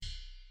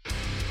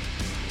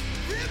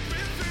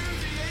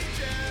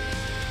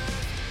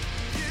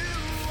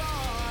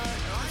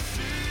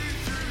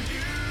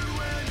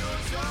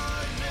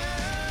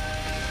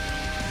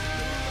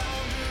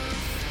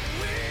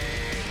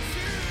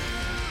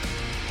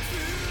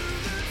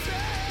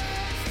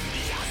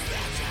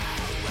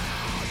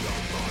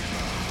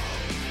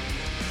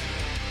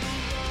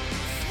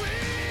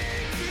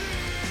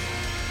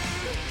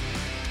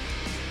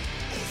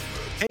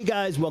Hey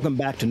guys, welcome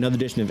back to another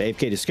edition of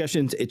AFK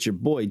Discussions. It's your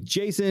boy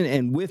Jason,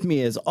 and with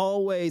me as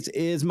always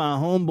is my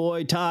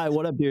homeboy Ty.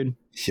 What up, dude?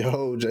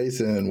 Yo,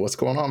 Jason, what's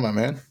going on, my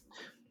man?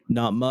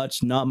 Not much,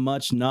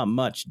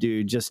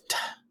 dude.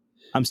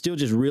 I'm still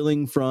just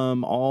reeling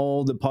from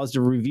all the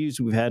positive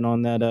reviews we've had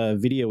on that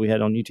video we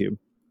had on YouTube.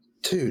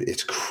 Dude,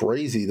 it's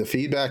crazy. The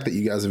feedback that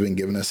you guys have been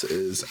giving us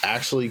is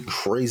actually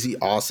crazy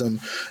awesome.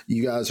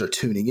 You guys are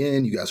tuning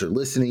in. You guys are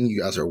listening.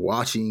 You guys are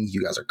watching.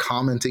 You guys are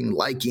commenting,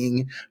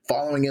 liking,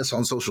 following us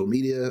on social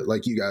media.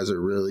 Like, you guys are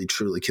really,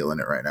 truly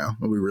killing it right now.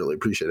 And we really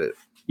appreciate it.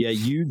 Yeah,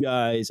 you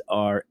guys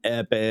are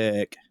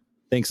epic.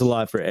 Thanks a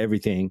lot for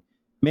everything.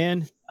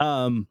 Man,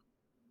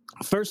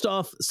 first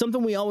off,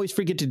 something we always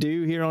forget to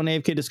do here on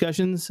AFK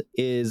Discussions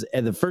is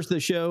at the first of the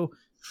show,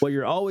 what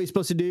you're always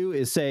supposed to do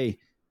is say,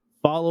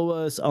 follow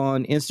us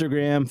on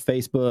Instagram,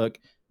 Facebook.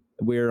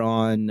 We're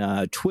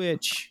on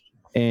Twitch,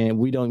 and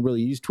we don't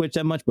really use Twitch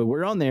that much, but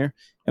we're on there.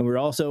 And we're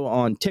also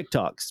on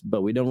TikToks,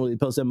 but we don't really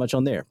post that much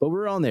on there. But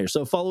we're on there.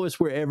 So follow us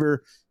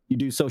wherever you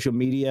do social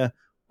media.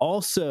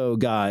 Also,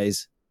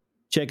 guys,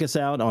 check us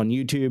out on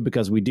YouTube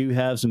because we do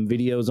have some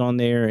videos on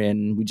there,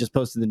 and we just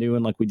posted the new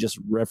one like we just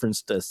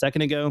referenced a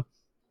second ago.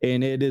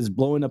 And it is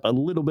blowing up a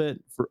little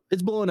bit.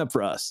 It's blowing up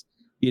for us.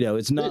 You know,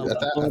 it's not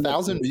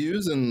 1,000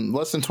 views in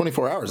less than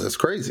 24 hours. That's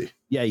crazy.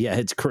 Yeah,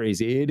 it's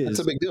crazy. It is. That's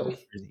a big deal.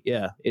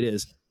 Yeah, it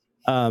is.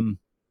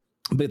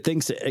 But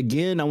thanks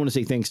again. I want to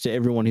say thanks to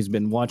everyone who's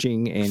been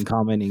watching and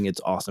commenting.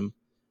 It's awesome.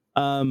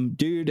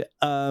 Dude,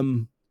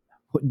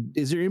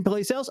 is there any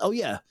place else? Oh,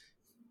 yeah.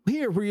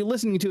 Here, where you're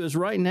listening to us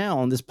right now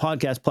on this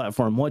podcast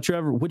platform,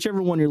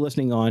 whichever one you're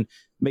listening on,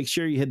 make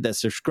sure you hit that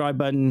subscribe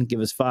button,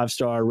 give us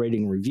 5-star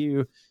rating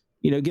review.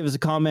 You know, give us a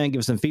comment,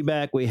 give us some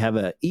feedback. We have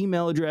an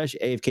email address,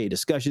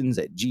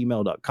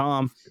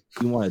 afkdiscussions@gmail.com.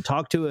 If you want to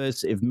talk to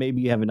us, if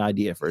maybe you have an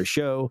idea for a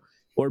show,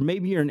 or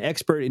maybe you're an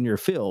expert in your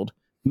field,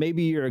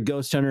 maybe you're a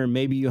ghost hunter,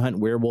 maybe you hunt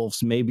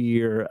werewolves, maybe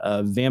you're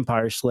a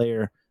vampire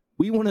slayer,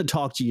 we want to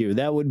talk to you.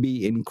 That would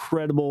be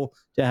incredible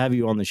to have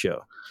you on the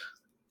show.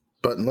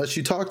 But unless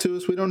you talk to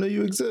us, we don't know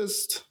you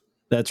exist.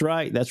 That's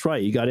right.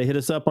 You got to hit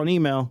us up on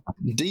email.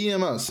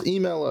 DM us,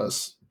 email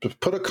us.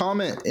 Put a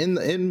comment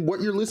in what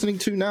you're listening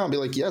to now and be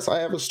like, yes, I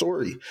have a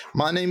story.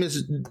 My name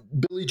is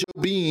Billy Joe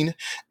Bean,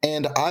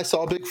 and I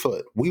saw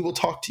Bigfoot. We will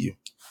talk to you.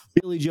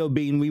 Billy Joe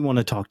Bean, we want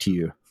to talk to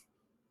you.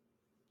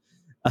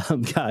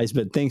 Guys,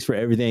 but thanks for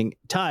everything.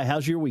 Ty,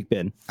 how's your week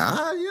been?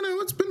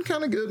 It's been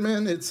kind of good,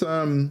 man. It's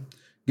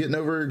getting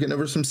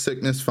over some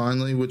sickness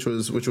finally, which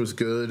was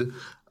good.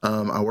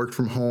 I worked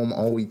from home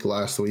all week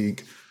last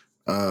week,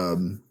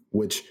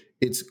 which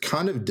it's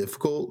kind of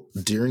difficult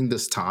during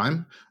this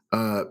time.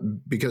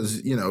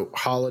 Because,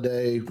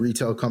 holiday,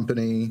 retail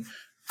company,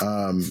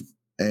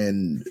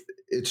 and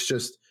it's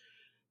just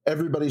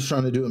everybody's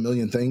trying to do a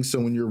million things. So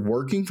when you're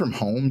working from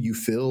home, you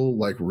feel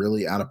like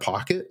really out of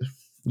pocket.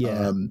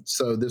 Yeah.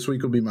 So this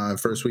week will be my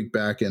first week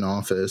back in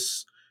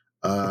office.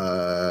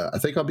 I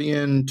think I'll be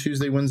in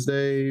Tuesday,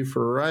 Wednesday,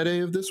 Friday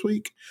of this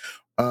week.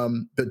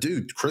 But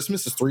dude,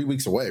 Christmas is 3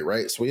 weeks away,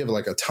 right? So we have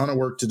like a ton of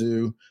work to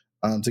do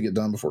to get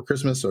done before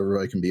Christmas so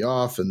everybody can be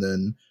off. And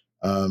then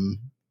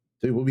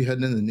dude, we'll be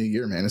heading into the new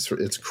year, man.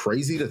 It's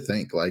crazy to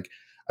think. Like,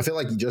 I feel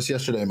like just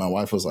yesterday, my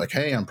wife was like,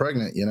 hey, I'm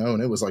pregnant,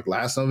 and it was like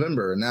last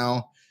November. And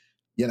now,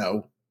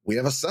 we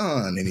have a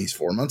son and he's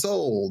 4 months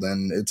old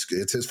and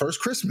it's his first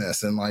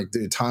Christmas. And like,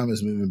 dude, time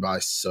is moving by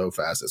so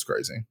fast. It's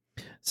crazy.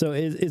 So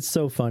it's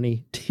so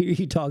funny to hear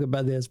you talk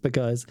about this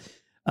because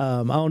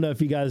I don't know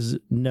if you guys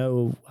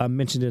know, I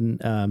mentioned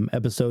in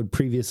episode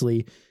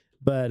previously,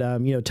 but,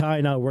 Ty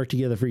and I worked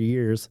together for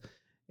years.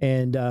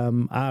 And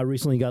I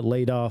recently got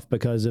laid off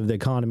because of the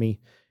economy.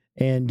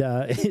 And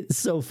it's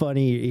so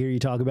funny to hear you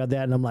talk about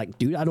that. And I'm like,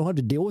 dude, I don't have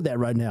to deal with that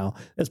right now.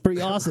 That's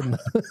pretty awesome.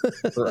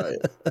 Right.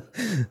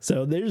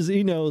 So there's,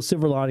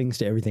 silver linings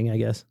to everything, I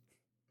guess.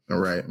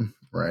 Right.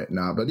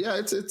 Nah, but yeah,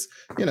 it's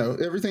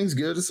everything's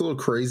good. It's a little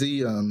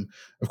crazy.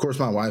 Of course,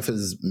 my wife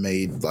has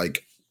made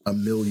like a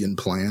million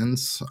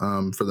plans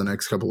for the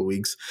next couple of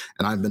weeks.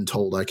 And I've been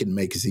told I can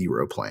make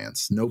 0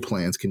 plans. No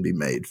plans can be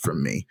made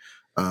from me.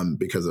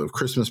 Because of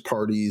Christmas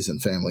parties and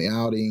family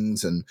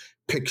outings and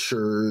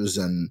pictures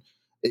and,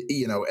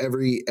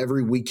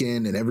 every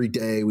weekend and every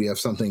day we have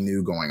something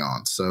new going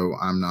on. So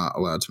I'm not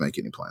allowed to make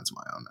any plans of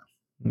my own now.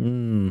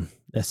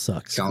 That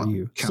sucks for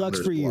you. Sucks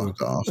for you.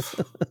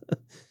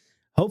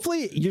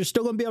 Hopefully you're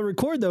still going to be able to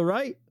record though,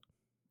 right?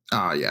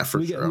 Yeah,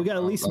 for sure. We got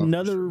at least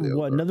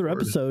another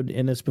episode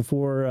in this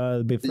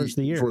before the first of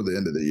the year. Before the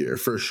end of the year,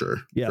 for sure.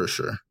 Yeah. For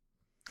sure.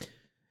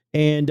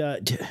 And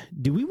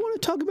do we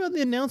want to talk about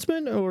the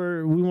announcement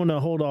or we want to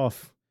hold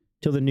off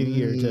till the new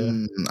year?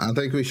 I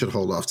think we should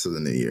hold off to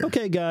the new year.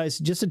 Okay, guys,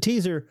 just a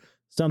teaser.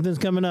 Something's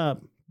coming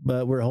up,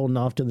 but we're holding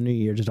off to the new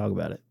year to talk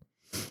about it.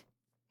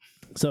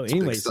 So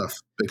anyways,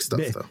 big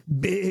stuff though.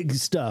 Big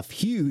stuff,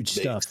 huge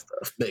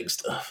big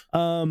stuff.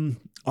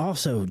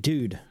 Also,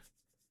 dude,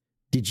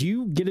 did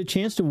you get a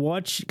chance to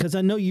watch? Because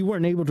I know you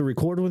weren't able to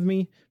record with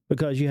me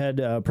because you had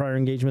prior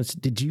engagements.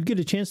 Did you get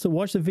a chance to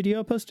watch the video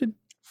I posted?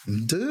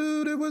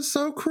 Dude, it was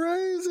so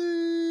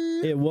crazy.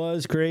 It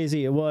was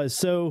crazy. It was.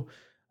 So,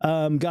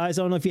 guys,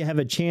 I don't know if you have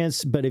a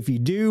chance, but if you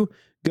do,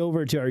 go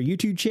over to our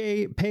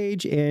YouTube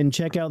page and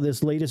check out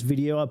this latest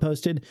video I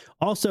posted.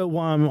 Also,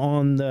 while I'm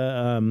on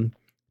the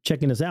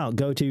checking us out,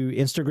 go to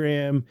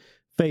Instagram,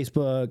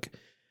 Facebook,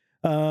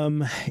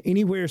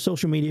 anywhere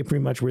social media,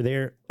 pretty much we're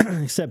there,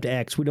 except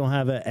X. We don't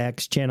have an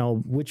X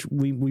channel, which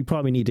we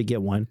probably need to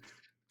get one.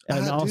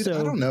 And also,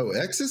 dude, I don't know.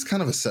 X is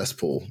kind of a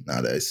cesspool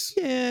nowadays.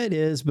 Yeah, it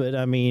is, but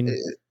I mean,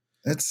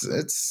 it's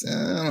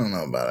I don't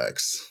know about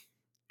X.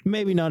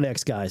 Maybe not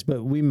X, guys,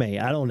 but we may.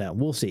 I don't know.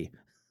 We'll see.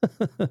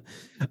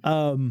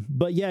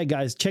 But yeah,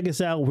 guys, check us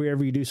out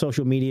wherever you do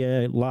social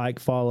media, like,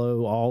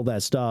 follow, all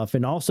that stuff.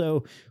 And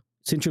also,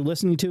 since you're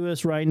listening to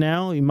us right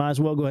now, you might as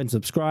well go ahead and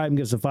subscribe and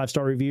give us a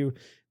 5-star review.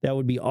 That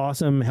would be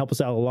awesome. Help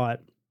us out a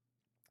lot.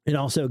 And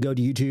also go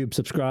to YouTube,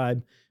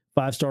 subscribe,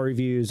 5-star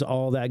reviews,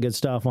 all that good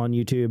stuff on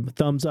YouTube.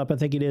 Thumbs up, I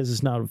think it is.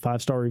 It's not a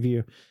 5-star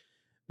review.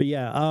 But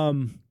yeah,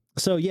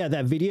 so yeah,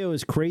 that video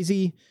is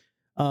crazy.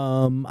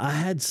 I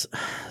had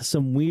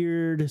some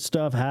weird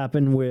stuff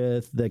happen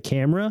with the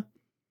camera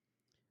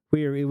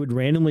where it would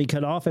randomly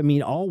cut off. I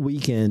mean, all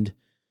weekend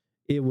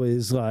it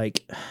was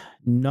like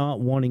not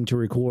wanting to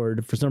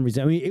record for some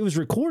reason. I mean, it was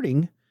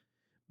recording,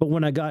 but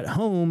when I got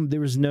home, there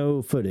was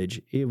no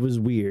footage. It was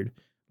weird.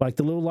 Like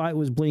the little light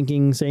was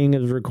blinking saying it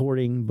was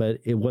recording,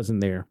 but it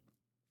wasn't there.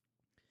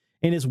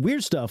 And it's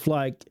weird stuff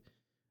like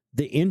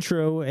the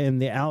intro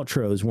and the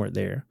outros weren't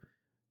there.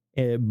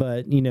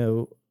 But, you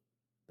know,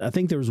 I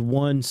think there was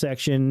one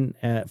section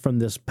from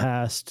this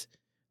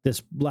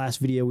last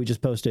video we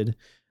just posted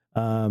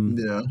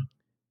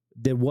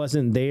that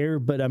wasn't there.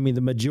 But I mean,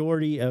 the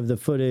majority of the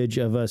footage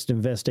of us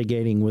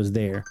investigating was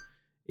there.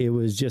 It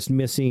was just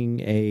missing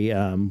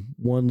a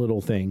one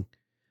little thing.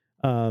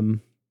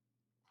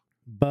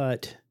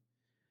 But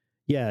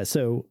yeah,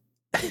 so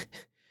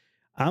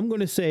I'm going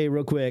to say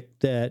real quick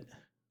that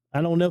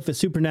I don't know if it's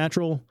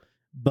supernatural,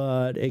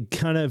 but it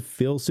kind of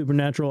feels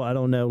supernatural. I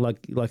don't know,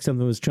 like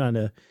something was trying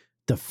to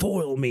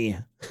foil me,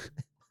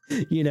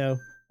 you know.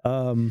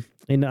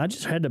 And I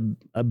just had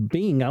a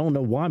bing. I don't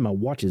know why my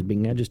watch is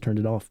binging. I just turned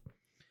it off.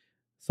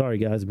 Sorry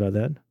guys about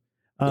that.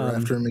 They're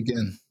after him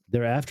again.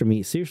 They're after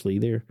me.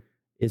 Seriously,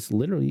 it's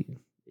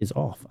literally is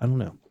off. I don't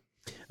know.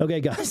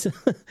 Okay, guys.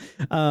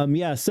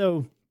 Yeah,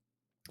 so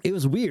it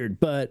was weird,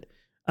 but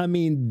I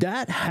mean,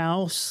 that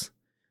house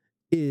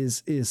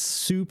is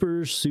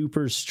super,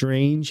 super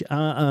strange.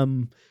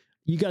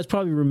 You guys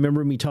probably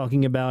remember me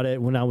talking about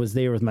it when I was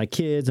there with my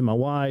kids and my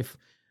wife.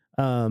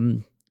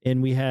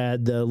 And we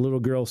had the little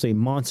girl say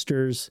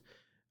monsters.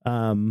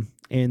 And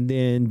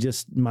then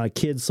just my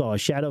kids saw a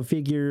shadow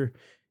figure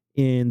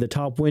in the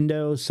top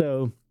window.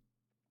 So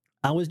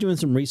I was doing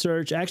some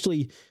research.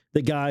 Actually,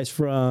 the guys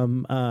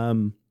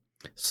from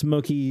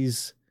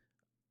Smokey's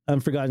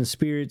Unforgotten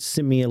Spirits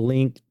sent me a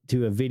link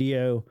to a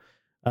video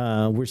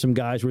where some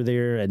guys were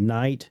there at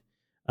night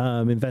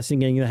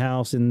investigating the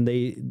house,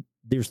 and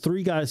there's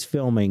 3 guys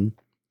filming,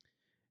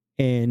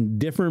 and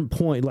different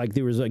point, like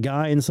there was a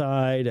guy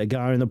inside, a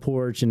guy on the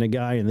porch, and a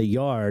guy in the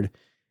yard,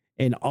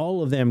 and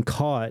all of them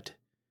caught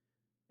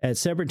at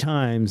separate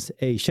times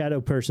a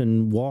shadow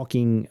person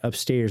walking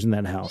upstairs in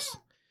that house.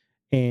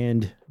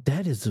 And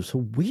that is so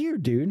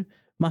weird, dude.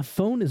 My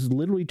phone is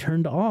literally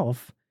turned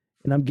off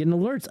and I'm getting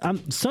alerts.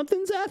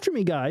 Something's after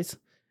me, guys.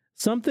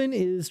 Something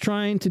is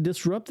trying to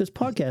disrupt this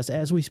podcast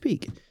as we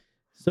speak.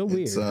 So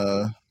weird. It's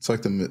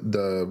like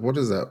the what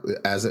is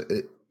that? As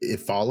it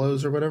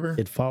follows or whatever.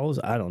 It follows.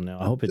 I don't know.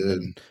 I hope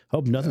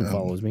hope nothing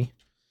follows me.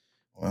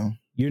 Well,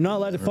 you're not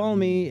allowed to follow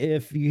me.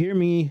 If you hear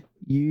me,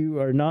 you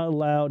are not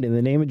allowed. In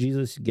the name of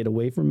Jesus, get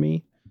away from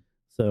me.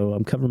 So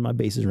I'm covering my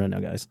bases right now,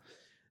 guys.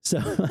 So,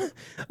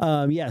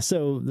 yeah.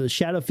 So the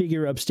shadow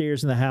figure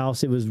upstairs in the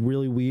house, it was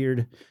really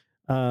weird.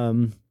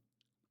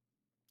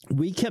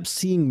 We kept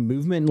seeing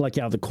movement like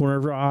out of the corner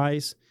of our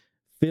eyes.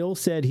 Phil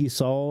said he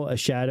saw a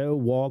shadow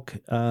walk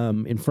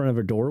in front of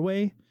a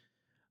doorway.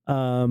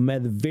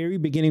 At the very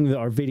beginning of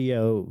our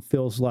video,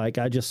 Phil's like,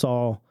 I just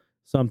saw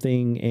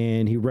something,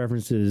 and he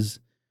references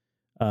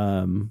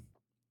the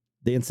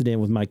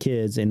incident with my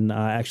kids, and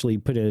I actually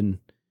put in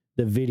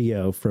the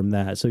video from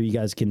that so you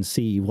guys can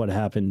see what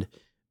happened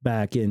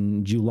back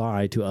in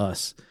July to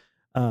us.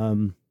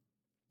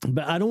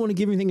 But I don't want to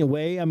give anything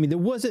away. I mean, there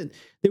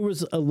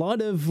was a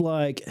lot of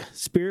like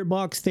spirit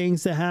box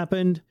things that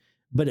happened,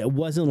 but it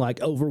wasn't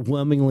like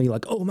overwhelmingly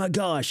like, oh my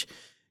gosh,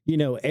 you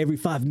know, every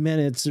 5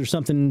 minutes or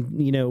something,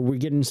 you know, we're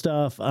getting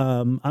stuff.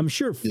 I'm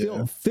sure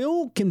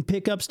Phil can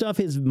pick up stuff.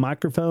 His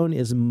microphone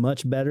is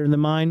much better than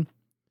mine.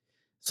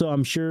 So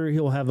I'm sure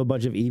he'll have a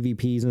bunch of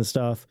EVPs and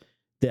stuff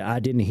that I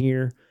didn't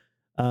hear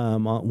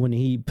when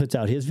he puts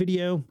out his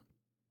video.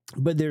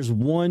 But there's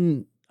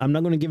one, I'm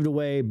not going to give it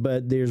away,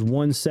 but there's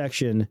one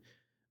section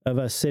of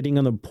us sitting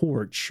on the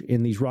porch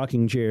in these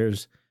rocking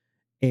chairs,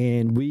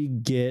 and we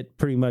get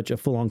pretty much a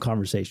full-on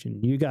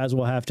conversation. You guys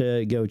will have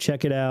to go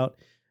check it out.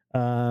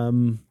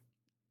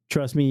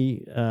 Trust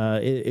me,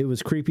 it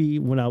was creepy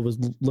when I was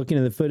looking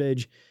at the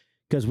footage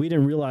because we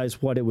didn't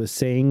realize what it was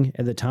saying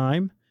at the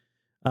time.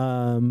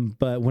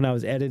 But when I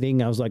was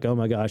editing, I was like, oh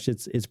my gosh,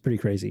 it's pretty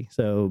crazy.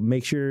 So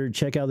make sure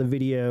check out the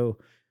video.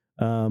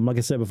 Like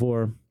I said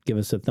before, give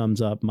us a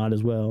thumbs up. Might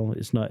as well.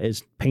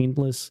 It's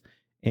painless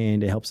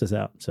and it helps us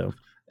out. So,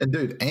 and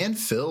dude, and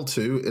Phil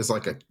too is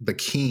like the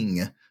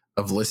king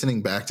of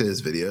listening back to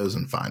his videos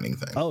and finding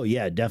things. Oh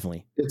yeah,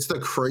 definitely. It's the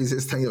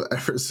craziest thing I've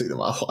ever seen in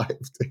my life,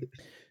 dude.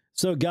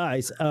 So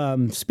guys,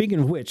 speaking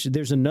of which,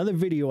 there's another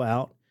video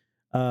out,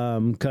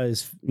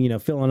 because,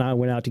 Phil and I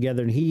went out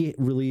together and he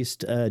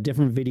released a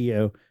different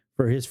video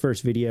for his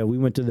first video. We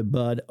went to the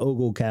Bud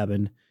Ogle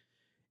cabin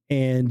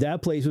and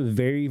that place was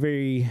very,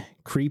 very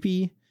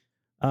creepy.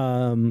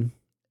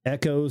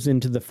 Echoes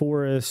into the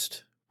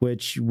forest,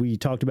 which we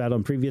talked about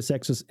on previous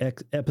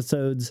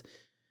episodes.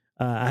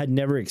 I had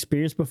never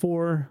experienced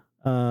before,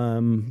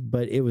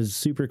 but it was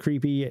super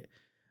creepy.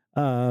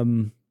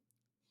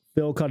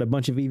 Phil caught a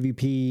bunch of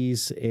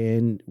EVPs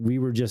and we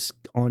were just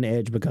on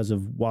edge because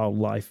of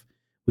wildlife.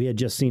 We had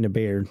just seen a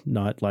bear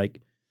not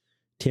like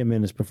 10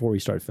 minutes before we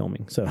started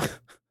filming. So,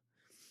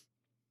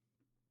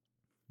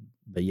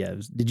 but yeah,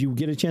 did you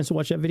get a chance to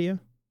watch that video?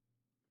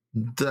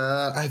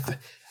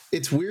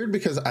 It's weird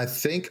because I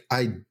think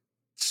I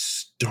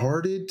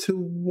started to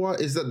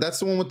watch. That's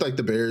the one with like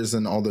the bears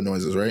and all the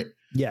noises, right?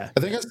 Yeah. I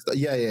think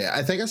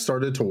I think I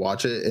started to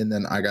watch it and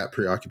then I got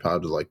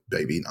preoccupied with like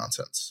baby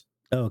nonsense.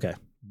 Oh, okay.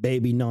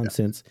 Baby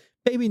nonsense. Yeah.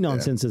 Baby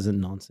nonsense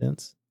isn't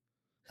nonsense.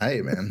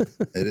 Hey man,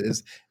 it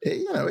is.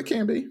 It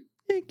can be.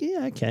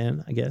 Yeah, it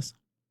can, I guess.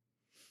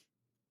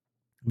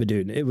 But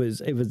dude,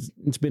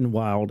 it's been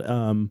wild.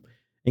 And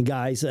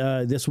guys,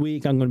 this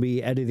week I'm going to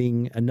be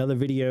editing another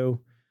video.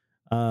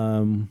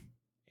 And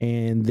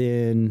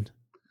then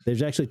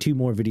there's actually 2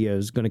 more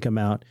videos going to come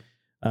out.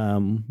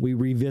 We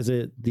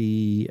revisit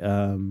the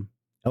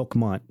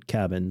Elkmont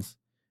cabins,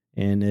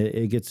 and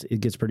it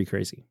gets pretty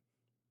crazy.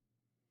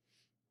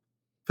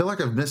 I feel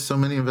like I've missed so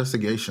many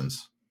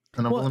investigations,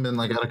 and I've only been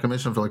like out of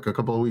commission for like a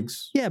couple of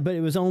weeks. Yeah, but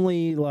it was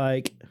only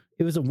like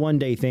it was a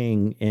 1-day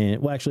thing,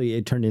 and actually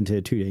it turned into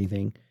a 2-day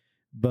thing.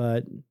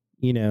 But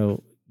I'm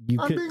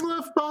being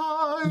left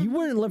behind. You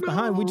weren't left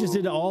behind. We just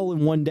did it all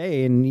in 1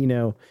 day, and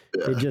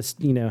it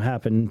just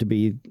happened to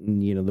be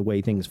the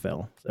way things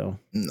fell. So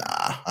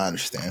I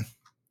understand.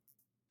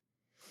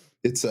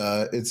 It's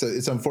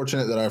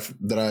unfortunate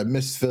that I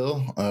missed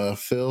Phil.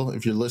 Phil,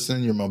 if you're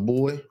listening, you're my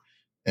boy,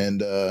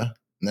 and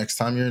next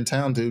time you're in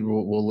town, dude,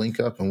 we'll link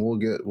up and we'll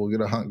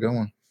get a hunt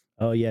going.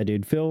 Oh yeah,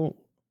 dude. Phil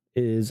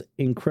is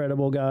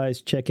incredible,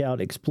 guys. Check out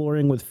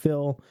Exploring with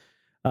Phil.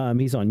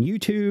 He's on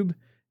YouTube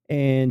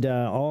and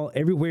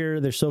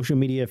everywhere there's social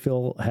media.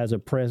 Phil has a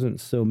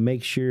presence, so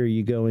make sure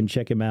you go and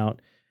check him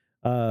out.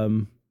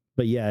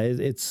 But yeah,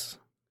 it's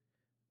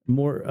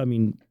more. I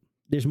mean,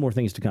 there's more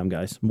things to come,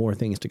 guys. More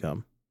things to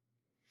come.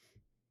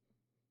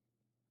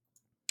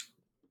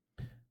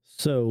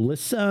 So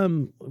let's we're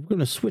going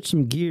to switch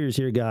some gears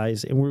here,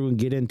 guys, and we're going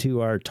to get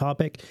into our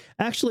topic.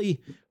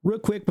 Actually, real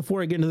quick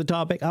before I get into the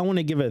topic, I want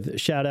to give a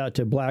shout out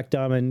to Black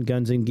Diamond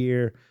Guns and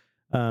Gear.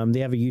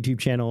 They have a YouTube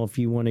channel if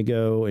you want to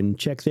go and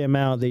check them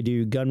out. They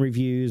do gun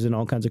reviews and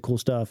all kinds of cool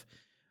stuff.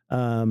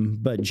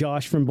 But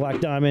Josh from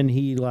Black Diamond,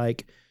 he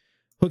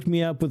hooked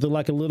me up with a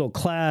little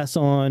class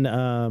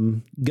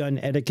on gun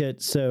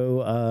etiquette.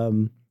 So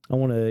I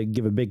want to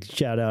give a big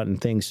shout out and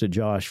thanks to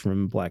Josh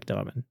from Black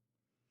Diamond.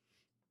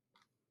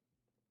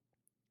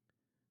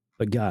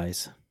 But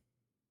guys,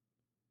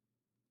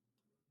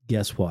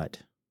 guess what?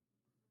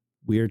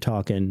 We are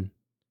talking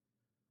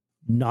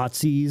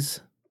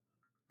Nazis,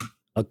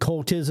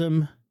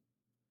 occultism,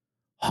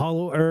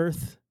 Hollow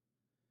Earth,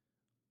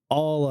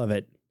 all of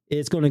it.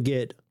 It's going to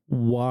get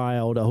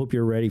wild. I hope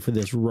you're ready for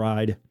this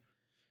ride.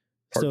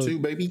 Part 2,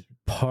 baby.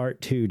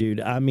 Part 2,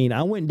 dude. I mean,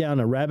 I went down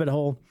a rabbit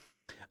hole.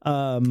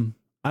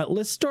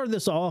 Let's start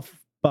this off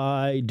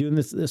by doing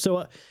this.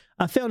 So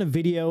I found a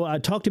video. I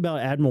talked about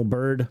Admiral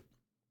Byrd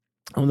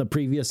on the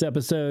previous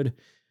episode,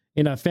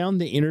 and I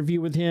found the interview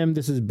with him.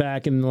 This is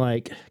back in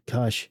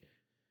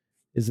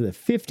is it the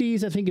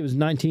 50s? I think it was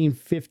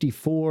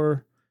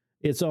 1954.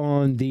 It's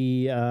on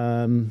the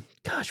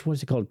what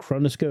is it called?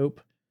 Chronoscope.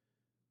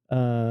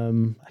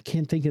 I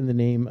can't think of the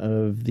name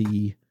of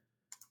the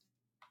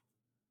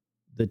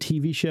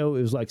TV show.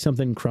 It was like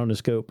something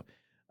Chronoscope.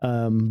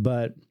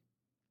 But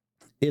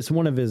it's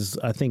one of his,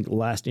 I think,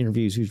 last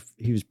interviews.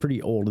 He was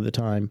pretty old at the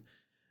time.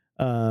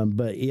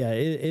 But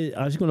yeah,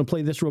 I was going to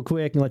play this real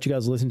quick and let you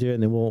guys listen to it,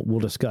 and then we'll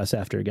discuss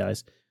after,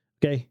 guys.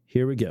 Okay,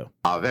 here we go.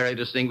 Our very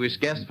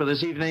distinguished guest for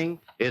this evening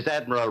is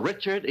Admiral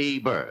Richard E.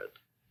 Byrd.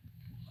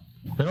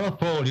 The North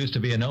Pole used to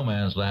be a no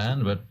man's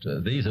land, but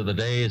these are the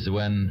days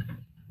when,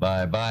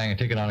 by buying a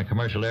ticket on a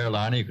commercial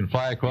airliner, you can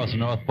fly across the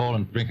North Pole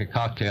and drink a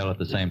cocktail at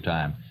the same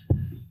time.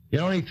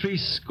 Only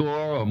 70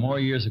 or more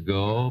years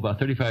ago, about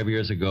 35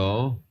 years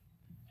ago,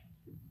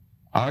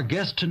 our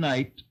guest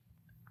tonight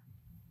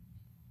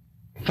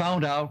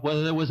found out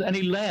whether there was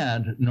any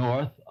land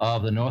north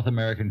of the North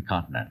American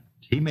continent.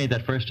 He made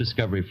that first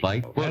discovery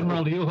flight.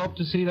 Admiral, do you hope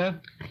to see that?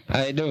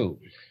 I do.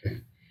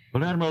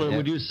 Well, Admiral,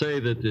 would you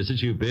say that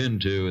since you've been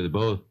to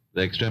both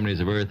the extremities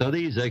of Earth, are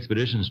these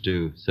expeditions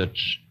to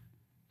such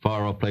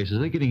far off places? Are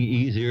they getting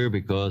easier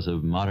because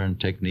of modern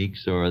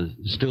techniques, or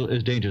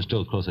is danger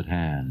still close at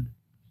hand?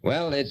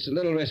 Well, it's a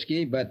little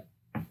risky, but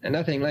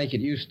nothing like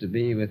it used to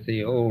be with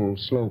the old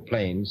slow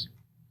planes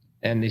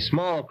and the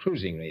small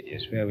cruising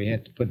radius where we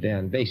had to put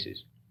down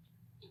bases.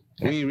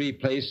 We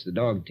replaced the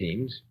dog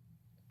teams,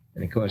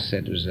 and of course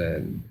that was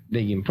a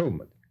big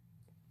improvement.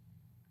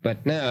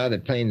 But now the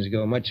planes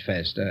go much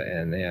faster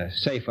and they are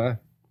safer,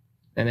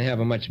 and they have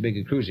a much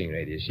bigger cruising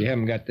radius. You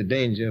haven't got the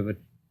danger of a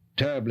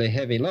terribly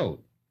heavy load.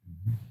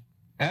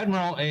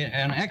 Admiral,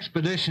 an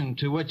expedition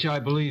to which I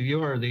believe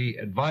you're the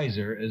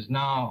advisor is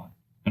now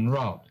en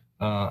route.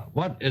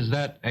 What is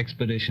that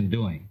expedition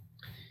doing?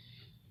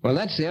 Well,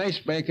 that's the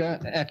icebreaker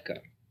Atka,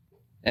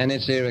 and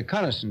it's a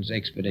reconnaissance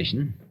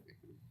expedition.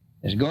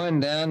 It's going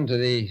down to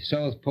the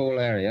South Pole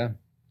area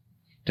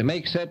to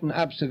make certain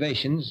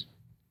observations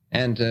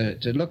and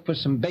to look for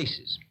some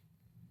bases.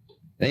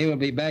 They will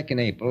be back in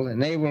April, and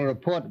they will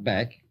report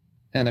back,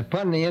 and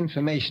upon the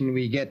information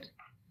we get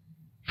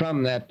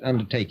from that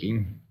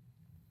undertaking,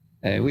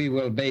 we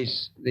will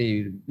base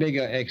the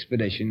bigger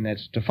expedition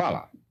that's to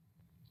follow.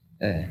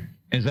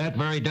 Is that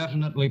very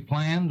definitely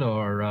planned,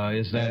 or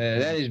is that...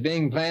 That is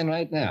being planned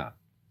right now.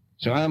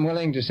 So I'm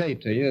willing to say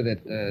to you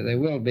that there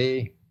will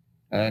be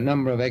a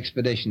number of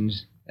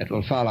expeditions that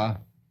will follow,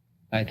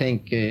 I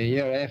think,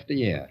 year after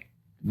year,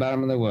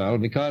 bottom of the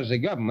world, because the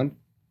government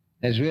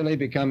has really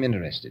become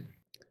interested.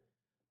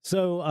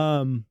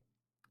 So,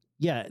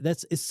 yeah,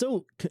 it's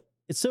so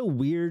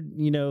weird.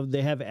 You know,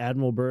 they have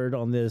Admiral Byrd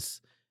on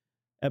this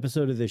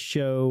episode of the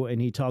show,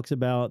 and he talks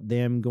about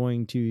them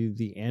going to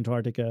the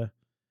Antarctica,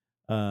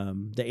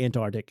 the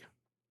Antarctic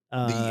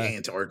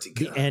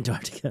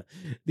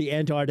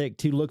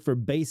to look for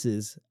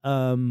bases.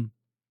 And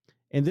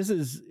this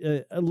is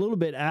a little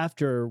bit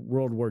after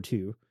World War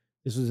II.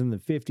 This was in the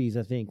 50s,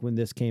 I think, when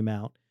this came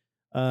out.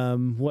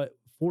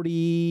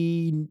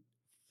 40,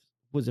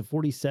 was it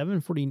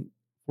 47, 40,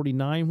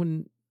 49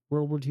 when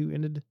World War II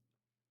ended?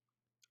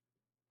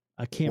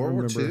 I can't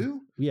remember. World War II?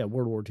 Yeah,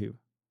 World War II.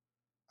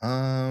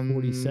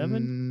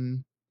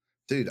 47?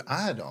 Dude,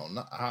 I don't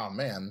know. Oh,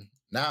 man.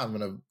 Now I'm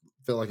going to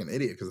feel like an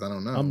idiot because I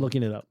don't know. I'm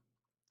looking it up.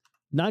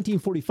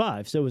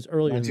 1945, so it was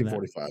earlier than that.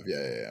 1945,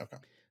 yeah, okay.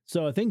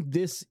 So I think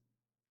this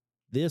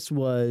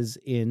was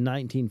in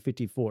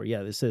 1954.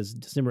 Yeah, this says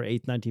December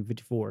 8th,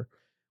 1954,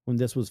 when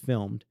this was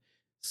filmed.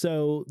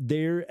 So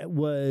there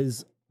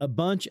was a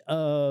bunch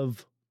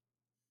of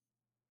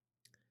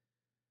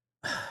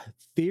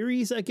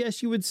theories, I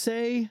guess you would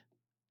say,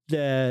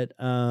 that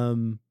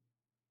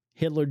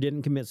Hitler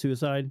didn't commit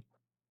suicide,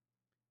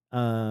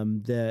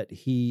 that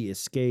he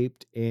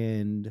escaped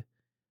and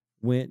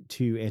went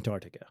to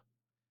Antarctica,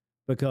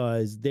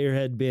 because there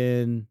had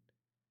been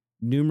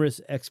numerous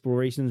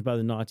explorations by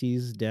the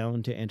Nazis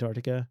down to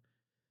Antarctica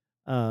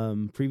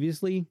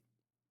previously,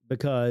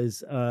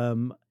 because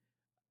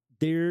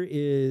there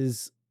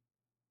is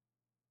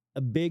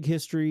a big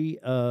history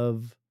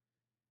of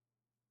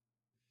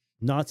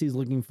Nazis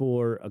looking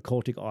for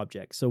occultic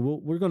objects. So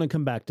we're going to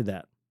come back to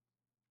that.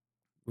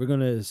 We're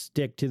going to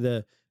stick to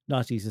the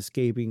Nazis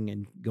escaping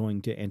and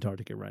going to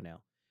Antarctica right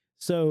now.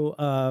 So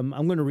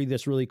I'm going to read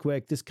this really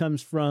quick. This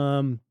comes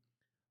from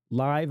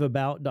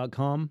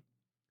liveabout.com,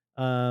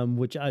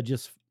 which I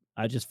just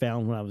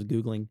found when I was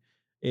Googling.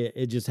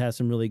 It just has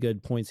some really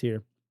good points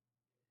here.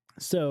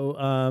 So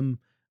I'm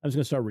just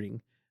going to start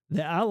reading.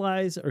 The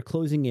Allies are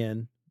closing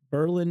in.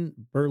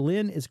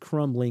 Berlin is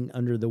crumbling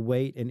under the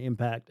weight and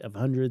impact of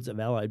hundreds of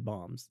Allied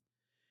bombs.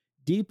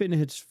 Deep in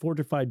his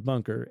fortified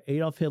bunker,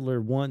 Adolf Hitler,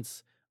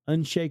 once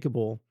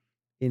unshakable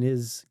in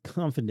his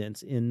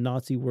confidence in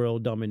Nazi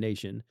world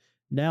domination,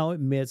 now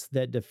admits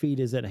that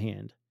defeat is at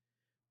hand.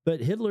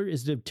 But Hitler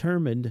is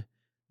determined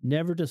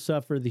never to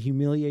suffer the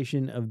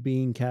humiliation of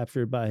being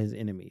captured by his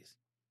enemies.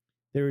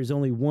 There is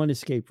only one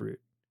escape route,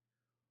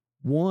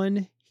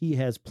 one he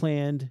has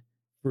planned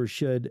for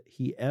should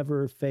he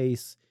ever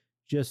face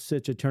just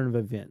such a turn of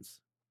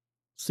events.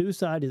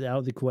 Suicide is out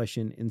of the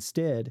question.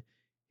 Instead,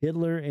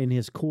 Hitler and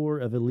his corps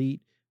of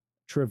elite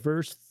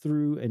traverse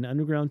through an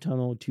underground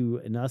tunnel to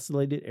an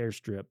isolated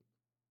airstrip.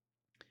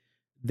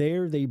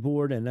 There, they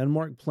board an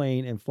unmarked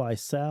plane and fly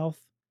south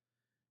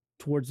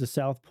towards the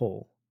South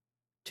Pole,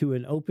 to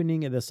an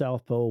opening at the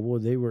South Pole where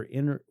they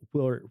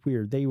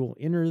will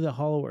enter the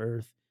hollow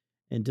earth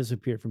and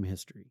disappear from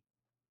history.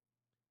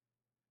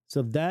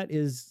 So that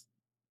is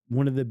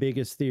one of the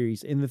biggest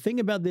theories. And the thing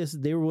about this,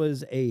 there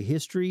was a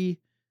history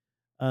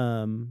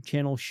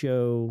channel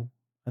show,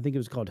 I think it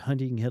was called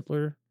Hunting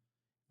Hitler,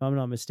 if I'm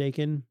not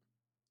mistaken.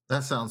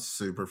 That sounds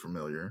super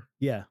familiar.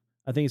 Yeah,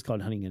 I think it's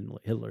called Hunting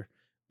Hitler.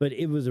 But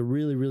it was a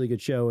really, really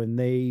good show, and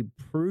they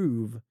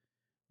prove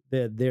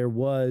that there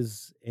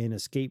was an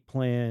escape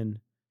plan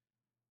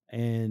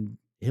and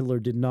Hitler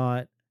did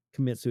not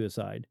commit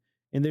suicide.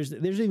 And there's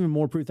even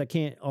more proof. I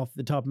can't off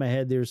the top of my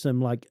head. There's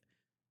some like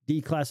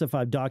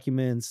declassified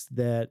documents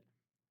that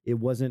it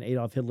wasn't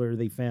Adolf Hitler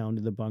they found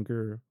in the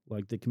bunker,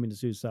 like that committed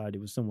suicide.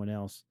 It was someone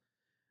else.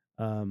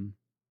 And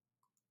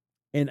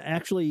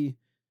actually,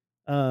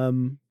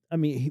 I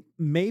mean,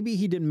 maybe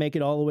he didn't make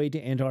it all the way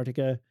to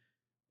Antarctica.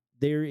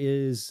 There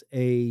is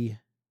a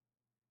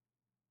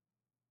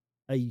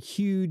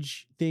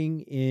huge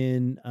thing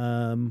in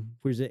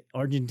where's it,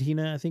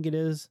 Argentina, I think it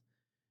is,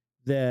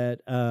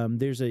 that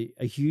there's a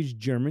huge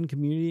German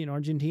community in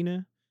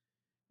Argentina,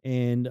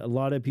 and a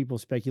lot of people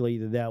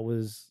speculate that that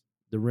was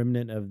the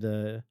remnant of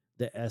the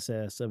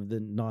SS of the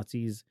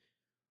Nazis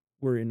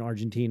were in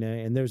Argentina.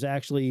 And there's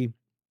actually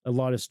a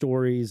lot of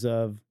stories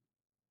of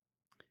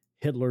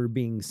Hitler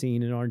being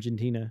seen in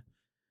Argentina.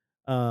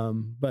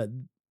 But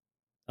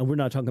we're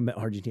not talking about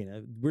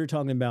Argentina. We're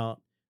talking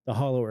about the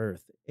Hollow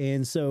Earth.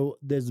 And so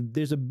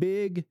there's a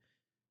big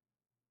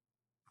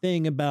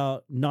thing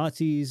about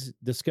Nazis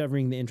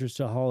discovering the interest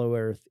of Hollow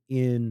Earth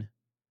in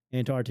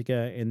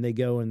Antarctica, and they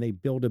go and they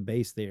build a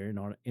base there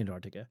in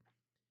Antarctica.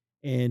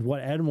 And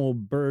what Admiral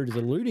Byrd is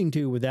alluding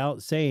to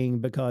without saying,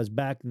 because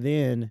back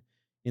then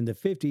in the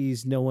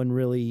 50s, no one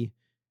really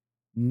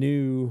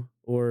knew,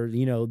 or,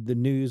 you know, the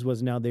news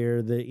wasn't out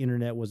there, the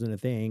internet wasn't a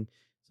thing.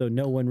 So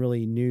no one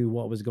really knew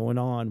what was going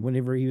on.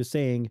 Whenever he was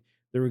saying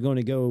they were going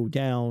to go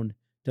down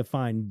to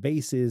find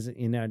bases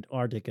in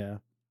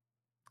Antarctica,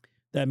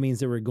 that means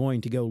they were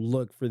going to go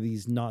look for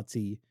these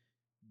Nazi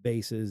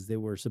bases that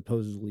were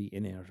supposedly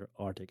in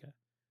Antarctica,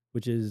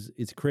 which is,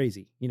 it's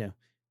crazy, you know,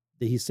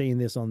 that he's saying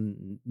this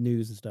on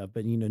news and stuff,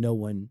 but, you know, no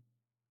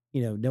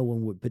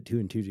one would put two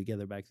and two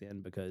together back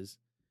then, because,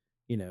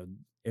 you know,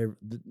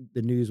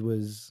 the news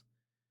was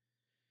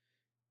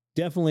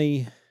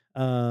definitely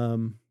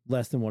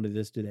less than what it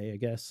is today, I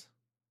guess.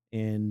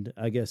 And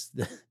I guess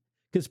the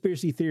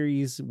conspiracy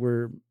theories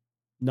were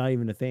not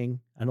even a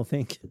thing, I don't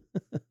think.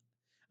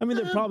 I mean,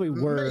 there probably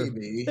were.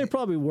 Maybe. There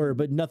probably were,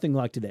 but nothing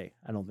like today,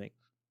 I don't think.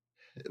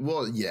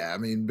 Well, yeah, I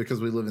mean, because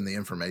we live in the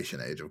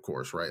information age, of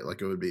course, right?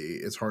 Like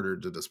it's harder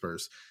to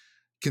disperse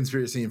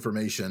conspiracy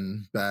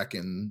information back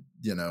in,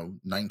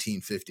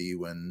 1950,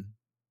 when,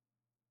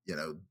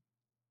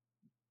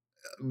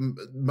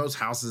 most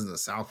houses in the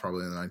South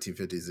probably in the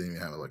 1950s didn't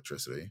even have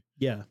electricity.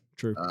 Yeah,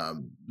 true.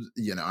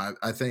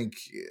 I think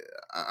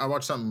I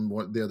watched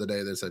something the other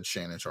day that said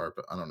Shannon Sharp.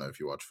 I don't know if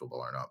you watch football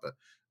or not, but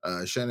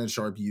Shannon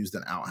Sharp used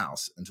an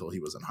outhouse until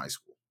he was in high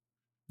school.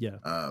 Yeah.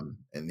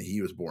 And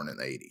he was born in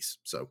the 80s.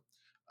 So,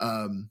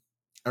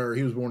 or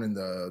he was born in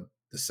the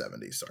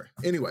 70s. Sorry.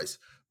 Anyways,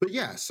 but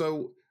yeah,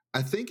 so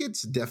I think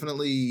it's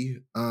definitely,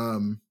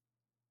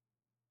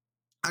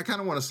 I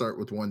kind of want to start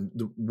with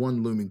the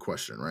one looming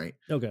question, right?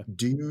 Okay.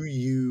 Do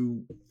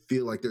you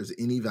feel like there's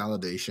any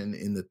validation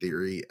in the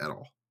theory at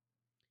all?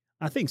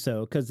 I think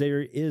so, because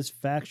there is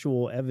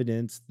factual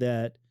evidence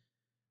that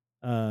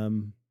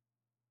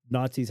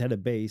Nazis had a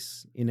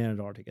base in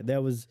Antarctica.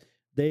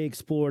 They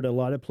explored a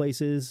lot of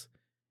places,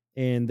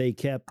 and they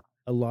kept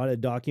a lot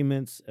of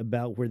documents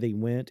about where they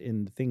went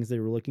and things they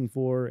were looking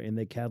for, and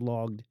they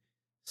cataloged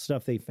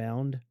stuff they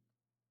found.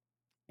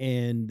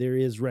 And there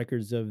is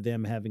records of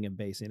them having a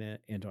base in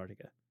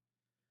Antarctica.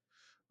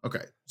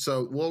 Okay,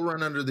 so we'll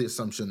run under the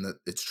assumption that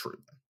it's true,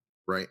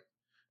 right?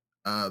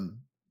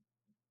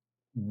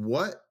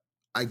 What,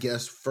 I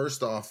guess,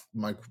 first off,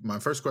 my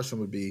first question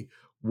would be,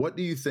 what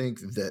do you think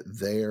that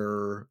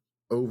their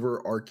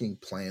overarching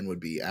plan would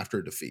be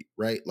after defeat,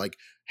 right? Like,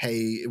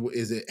 hey,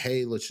 is it,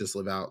 hey, let's just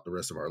live out the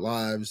rest of our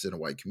lives in a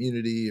white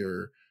community,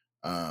 or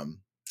a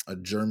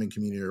German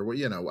community, or what,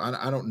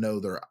 I don't know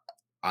their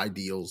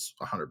ideals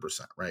 100%,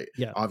 right?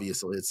 Yeah.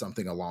 Obviously it's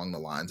something along the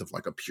lines of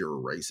like a pure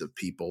race of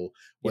people,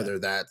 whether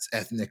that's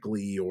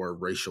ethnically or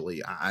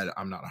racially.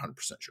 I'm not 100%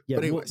 sure. Yeah,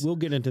 but anyways, we'll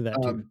get into that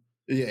too.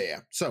 Yeah.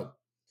 So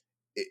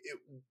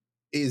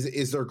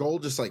is their goal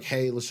just like,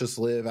 hey, let's just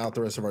live out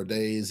the rest of our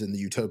days in the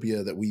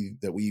utopia that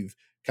we've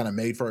kind of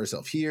made for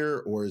ourselves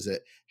here? Or is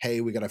it,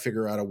 hey, we got to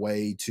figure out a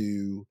way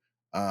to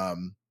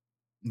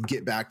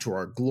get back to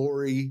our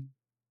glory?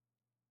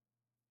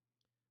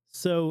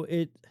 So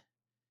it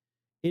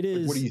is,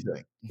 like, what do you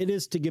think? It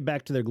is to get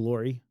back to their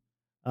glory.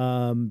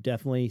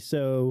 Definitely.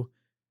 So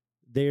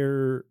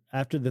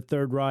after the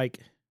Third Reich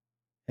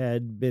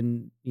had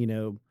been,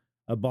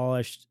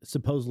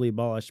 supposedly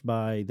abolished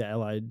by the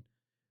Allied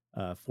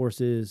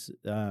forces,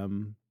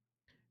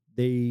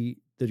 the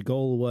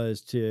goal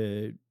was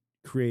to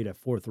create a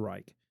Fourth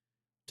Reich,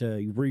 to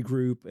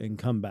regroup and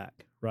come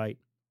back, right?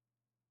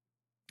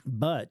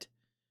 But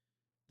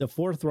the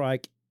Fourth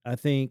Reich, I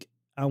think,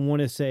 I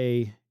want to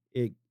say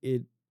it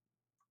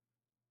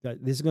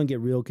this is going to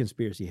get real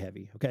conspiracy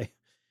heavy, okay?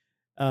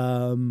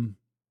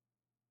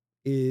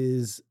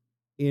 Is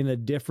in a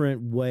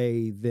different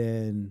way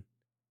than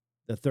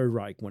the Third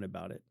Reich went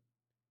about it.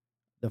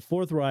 The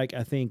Fourth Reich,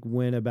 I think,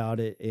 went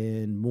about it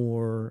in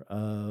more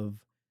of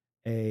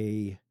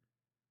a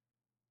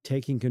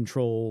taking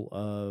control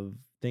of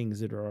things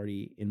that are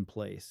already in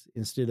place,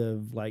 instead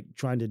of like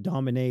trying to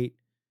dominate,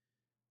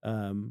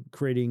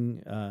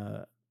 creating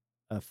a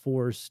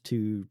force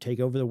to take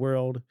over the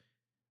world.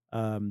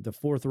 The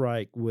Fourth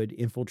Reich would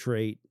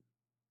infiltrate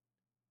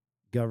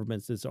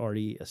governments that's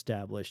already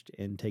established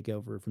and take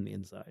over from the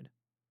inside.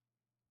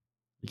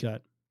 You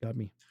got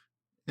me.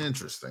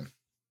 Interesting.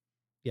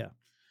 Yeah.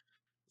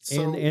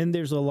 So and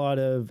there's a lot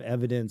of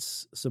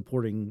evidence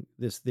supporting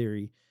this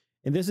theory.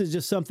 And this is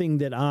just something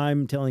that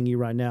I'm telling you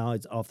right now.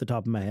 It's off the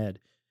top of my head.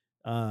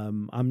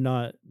 I'm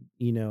not,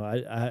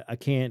 I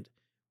can't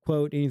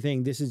quote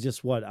anything. This is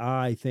just what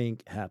I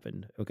think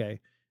happened. Okay.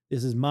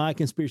 This is my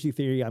conspiracy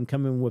theory. I'm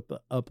coming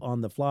up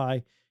on the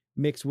fly,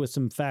 mixed with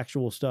some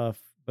factual stuff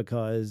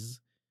because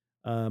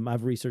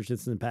I've researched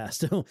this in the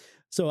past.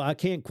 So I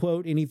can't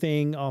quote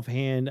anything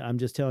offhand. I'm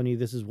just telling you,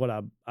 this is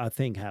what I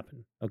think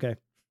happened. Okay.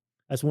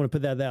 I just want to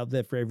put that out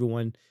there for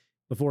everyone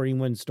before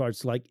anyone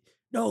starts like,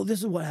 no, this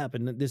is what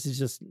happened. This is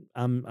just,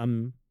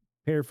 I'm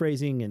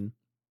paraphrasing and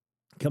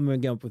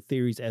coming up with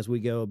theories as we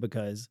go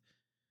because,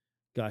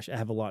 gosh, I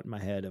have a lot in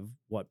my head of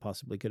what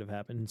possibly could have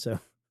happened. So,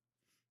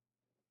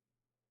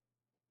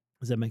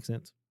 does that make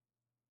sense?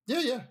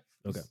 Yeah.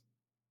 Okay.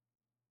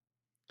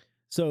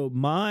 So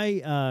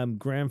my I'm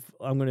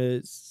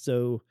gonna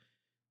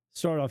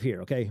start off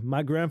here. Okay,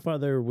 my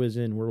grandfather was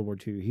in World War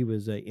II. He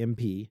was a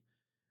MP.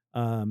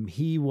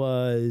 He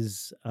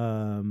was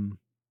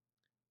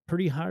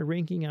pretty high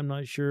ranking. I'm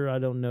not sure. I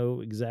don't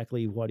know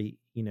exactly what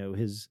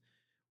his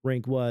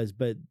rank was,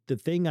 but the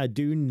thing I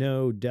do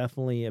know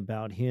definitely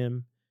about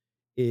him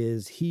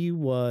is he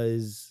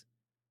was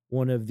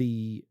one of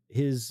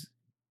his,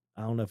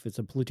 I don't know if it's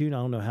a platoon. I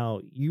don't know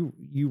how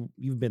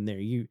you've been there.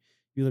 You're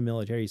the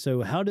military.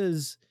 So how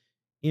does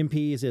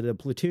MP, is it a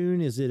platoon?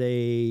 Is it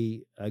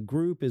a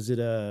group? Is it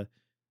what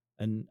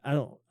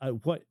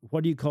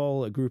do you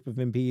call a group of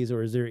MPs,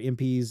 or is there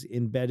MPs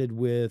embedded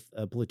with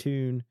a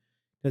platoon?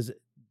 Because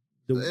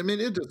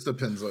it just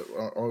depends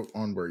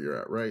on where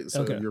you're at, right?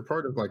 So Okay. you're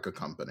part of like a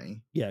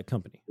company. Yeah,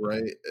 company.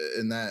 Right.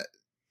 And that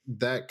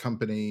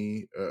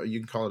company, you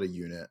can call it a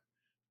unit.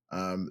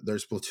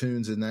 There's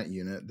platoons in that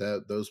unit.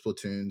 Those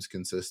platoons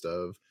consist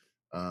of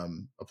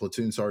a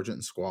platoon sergeant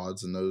and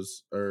squads, and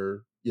those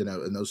are,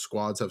 and those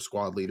squads have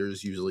squad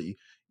leaders, usually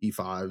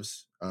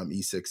E5s,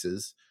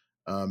 E6s.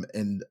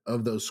 And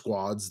of those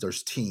squads,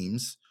 there's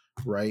teams,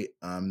 right?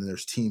 And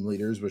there's team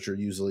leaders, which are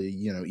usually,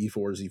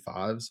 E4s,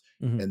 E5s.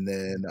 Mm-hmm. And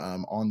then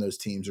on those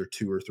teams are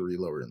 2 or 3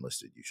 lower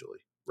enlisted usually,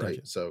 right?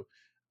 Gotcha. So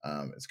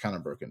it's kind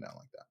of broken down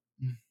like that.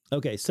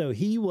 Okay, so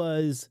he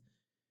was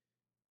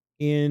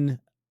in,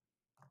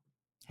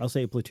 I'll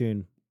say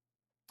platoon,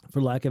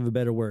 for lack of a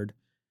better word.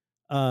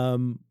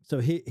 So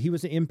he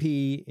was an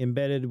MP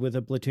embedded with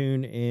a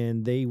platoon,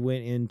 and they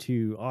went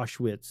into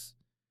Auschwitz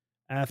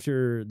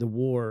after the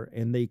war,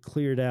 and they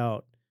cleared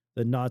out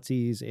the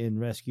Nazis and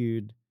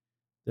rescued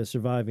the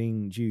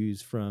surviving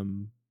Jews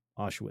from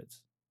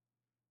Auschwitz.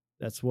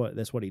 That's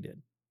what he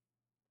did.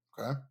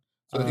 Okay.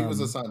 So he was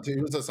assigned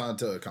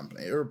to a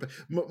company, or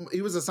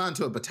he was assigned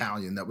to a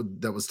battalion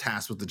that was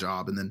tasked with the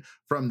job, and then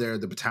from there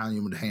the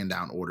battalion would hand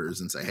down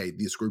orders and say, "Hey,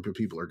 this group of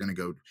people are going to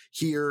go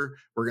here.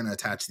 We're going to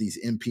attach these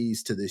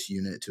MPs to this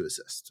unit to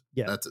assist."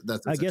 Yeah,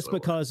 that's. I guess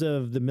because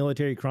of the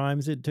military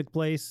crimes that took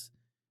place,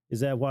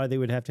 is that why they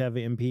would have to have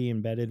an MP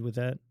embedded with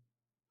that?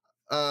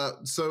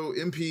 So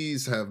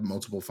MPs have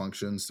multiple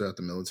functions throughout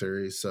the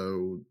military.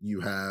 So you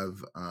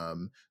have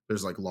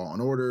there's like law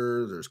and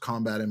order. There's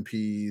combat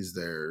MPs.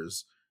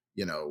 There's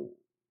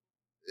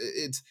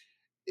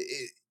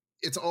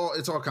it's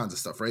all kinds of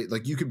stuff, right?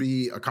 Like you could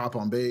be a cop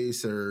on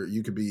base, or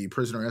you could be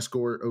prisoner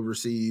escort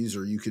overseas,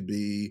 or you could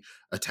be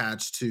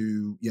attached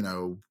to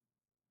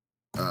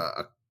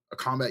a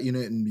combat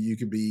unit, and you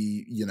could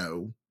be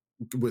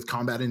with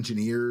combat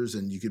engineers,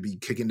 and you could be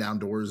kicking down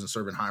doors and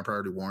serving high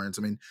priority warrants.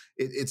 I mean,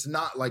 it's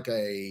not like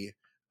a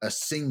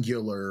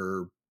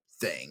singular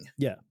thing.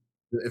 Yeah,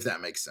 if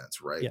that makes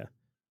sense, right? Yeah.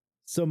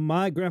 So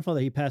my grandfather,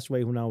 he passed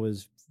away when I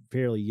was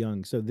fairly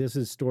young. So this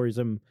is stories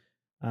I've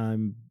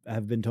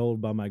been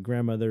told by my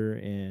grandmother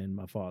and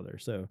my father.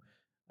 So,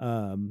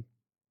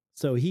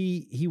 so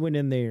he went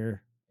in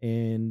there,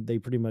 and they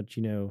pretty much,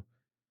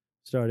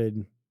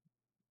 started,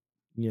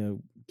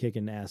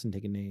 kicking ass and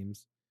taking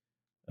names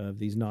of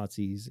these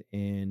Nazis.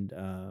 And,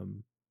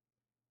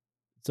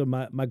 so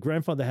my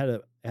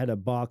grandfather had a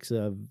box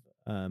of,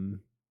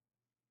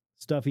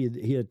 stuff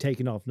he had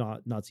taken off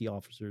Nazi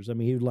officers. I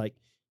mean, he would like,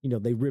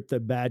 they ripped the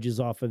badges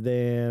off of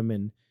them.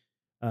 And,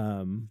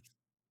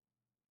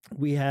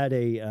 we had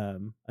a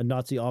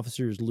Nazi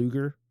officer's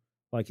Luger,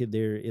 like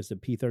it's a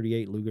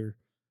P-38 Luger.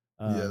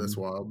 Yeah, that's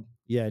wild.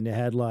 Yeah, and it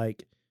had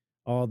like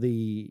all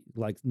the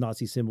like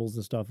Nazi symbols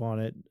and stuff on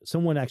it.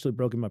 Someone actually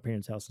broke in my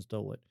parents' house and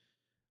stole it.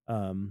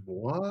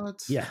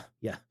 What? Yeah.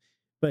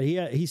 But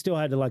he still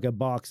had like a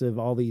box of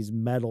all these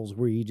medals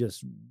where he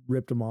just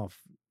ripped them off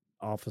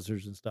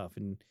officers and stuff,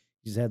 and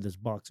he just had this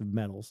box of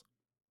medals.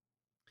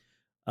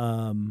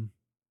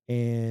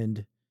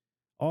 And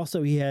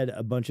also he had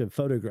a bunch of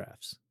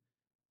photographs.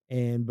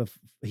 And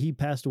he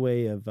passed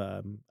away of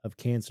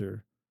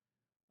cancer.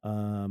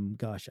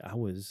 Gosh, I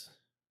was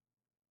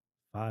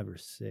 5 or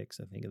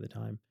 6, I think, at the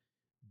time.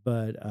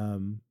 But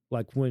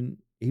like when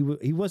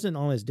he wasn't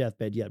on his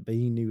deathbed yet, but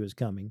he knew it was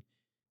coming.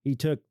 He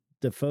took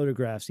the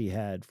photographs he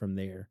had from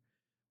there,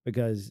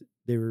 because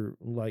they were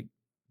like,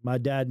 my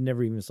dad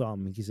never even saw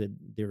them. He said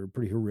they were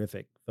pretty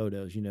horrific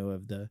photos,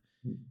 of the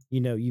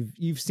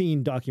you've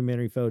seen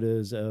documentary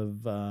photos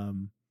of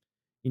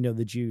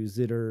the Jews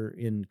that are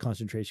in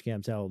concentration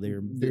camps, how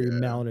they're very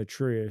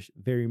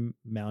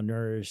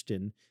malnourished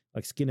and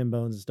like skin and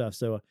bones and stuff.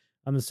 So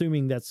I'm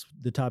assuming that's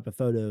the type of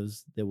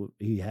photos that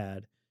he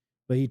had,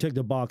 but he took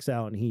the box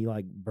out and he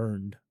like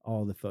burned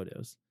all the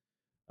photos.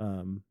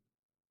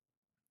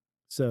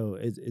 So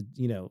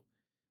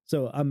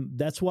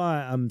that's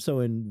why I'm so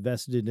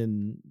invested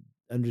in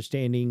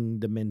understanding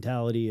the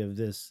mentality of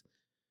this,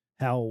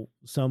 how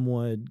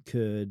someone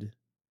could,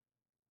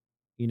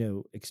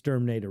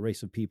 exterminate a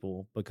race of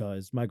people,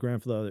 because my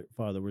grandfather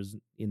was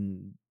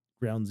in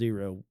ground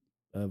zero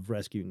of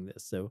rescuing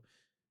this. So,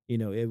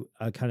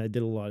 I kind of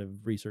did a lot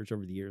of research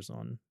over the years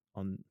on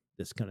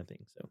this kind of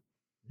thing. So,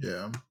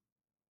 yeah.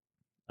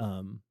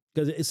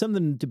 Because it's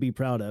something to be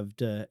proud of,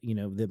 to,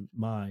 that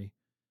my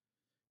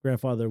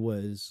grandfather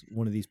was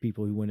one of these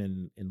people who went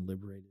in and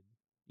liberated,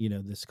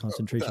 this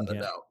concentration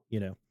camp,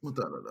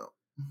 Without a doubt.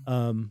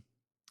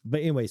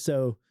 But anyway,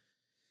 so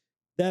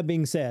that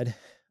being said,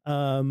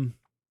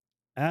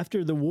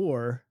 after the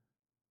war,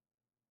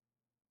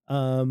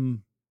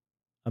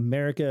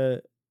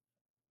 America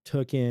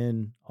took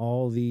in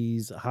all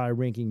these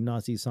high-ranking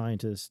Nazi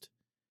scientists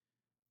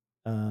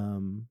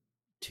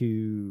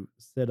to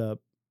set up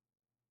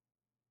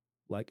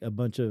like a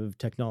bunch of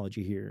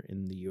technology here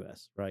in the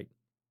U.S., right?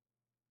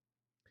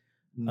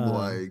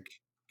 Like,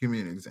 give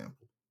me an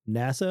example.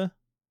 NASA.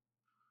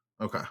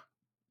 Okay.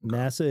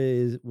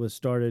 NASA was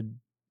started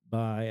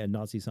by a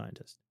Nazi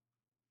scientist.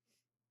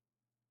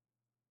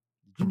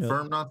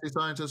 Confirmed Nazi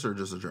scientist or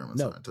just a German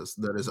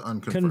scientist that is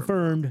unconfirmed?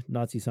 Confirmed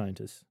Nazi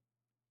scientist.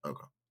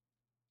 Okay.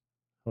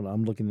 Hold on,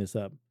 I'm looking this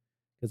up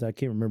because I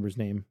can't remember his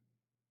name.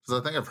 Because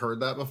I think I've heard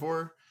that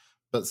before,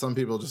 but some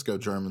people just go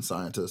German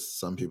scientist.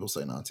 Some people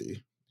say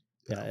Nazi.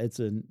 Yeah,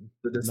 the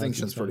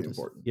distinction is pretty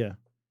important. Yeah.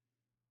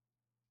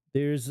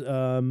 There's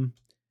I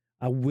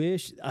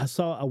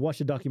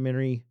watched a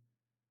documentary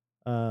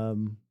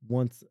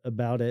once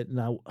about it, and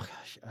I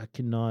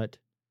cannot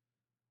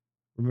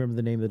remember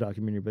the name of the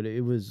documentary, but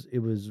it was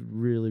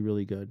really,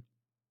 really good.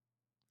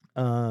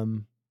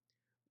 Werner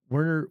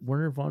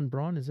von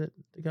Braun, is it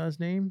the guy's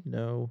name?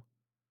 No.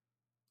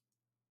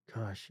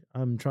 Gosh,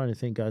 I'm trying to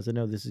think, guys. I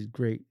know this is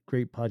great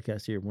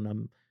podcast here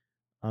when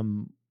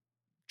I'm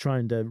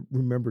trying to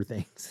remember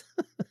things.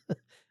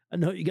 I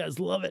know you guys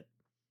love it.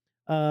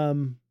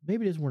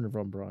 Maybe it is Werner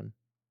von Braun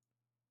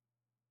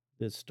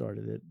that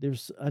started it.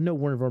 I know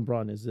Werner von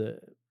Braun is a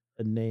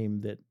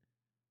name that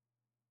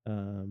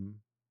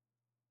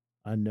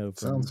I know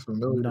from sounds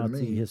familiar Nazi to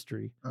me.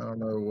 History. I don't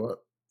know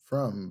what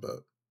from, but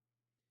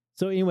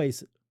so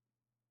anyways,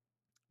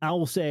 I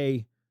will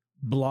say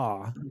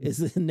Blah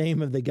is the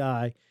name of the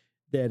guy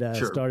that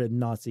started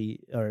Nazi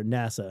or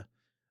NASA.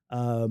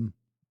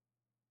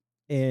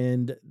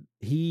 And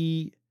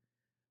he,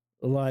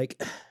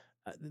 like,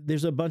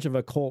 there's a bunch of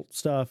occult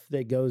stuff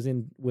that goes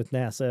in with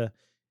NASA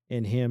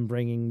and him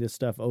bringing this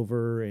stuff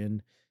over.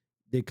 And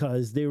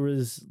because there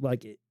was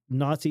like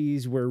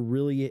Nazis were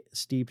really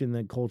steeped in the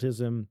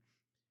occultism,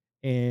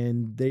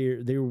 and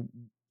there's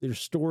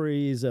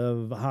stories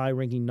of high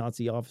ranking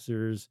Nazi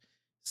officers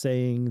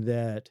saying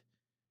that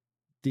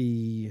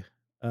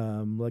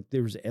like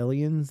there was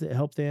aliens that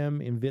helped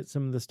them invent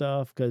some of the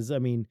stuff. Cause I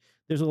mean,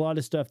 there's a lot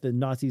of stuff that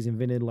Nazis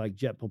invented, like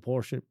jet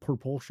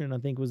propulsion, I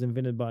think was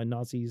invented by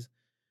Nazis.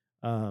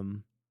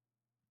 And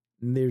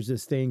there's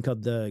this thing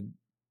called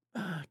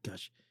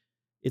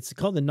it's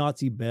called the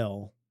Nazi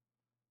Bell.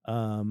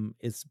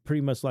 It's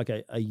pretty much like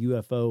a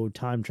UFO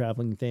time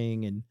traveling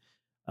thing. And,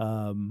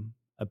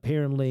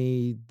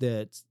 apparently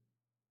that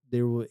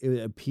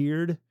it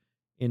appeared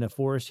in a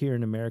forest here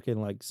in America, and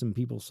like some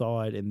people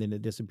saw it and then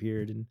it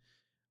disappeared. And,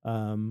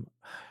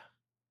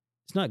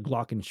 it's not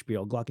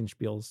glockenspiel.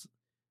 Glockenspiel's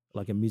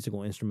like a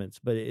musical instruments,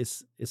 but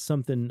it's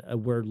something, a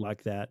word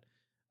like that.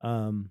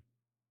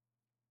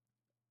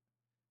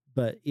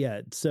 But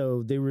yeah,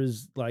 so there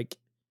was like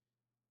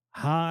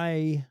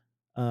high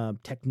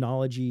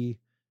technology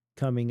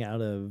coming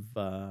out of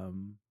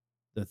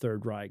the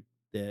Third Reich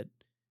that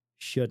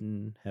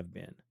shouldn't have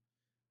been.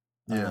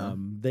 Yeah.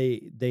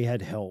 They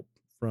had help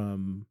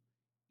from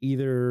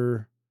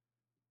either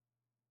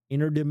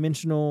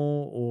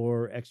interdimensional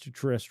or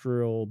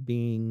extraterrestrial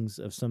beings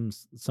of some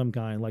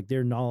kind. Like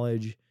their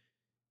knowledge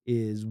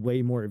is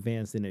way more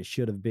advanced than it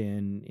should have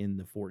been in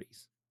the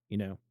 40s,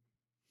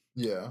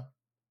 Yeah.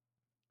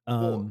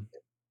 Go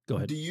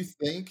ahead. Do you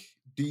think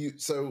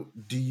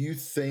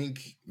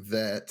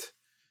that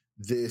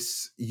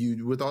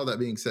with all that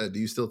being said, do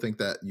you still think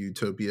that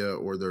utopia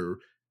or their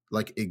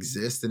like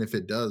exist? And if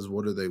it does,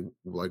 what are they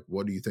like?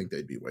 What do you think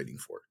they'd be waiting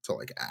for to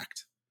like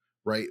act?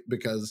 Right?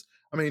 Because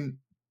I mean,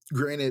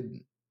 granted,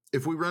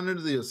 if we run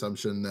into the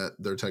assumption that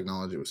their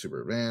technology was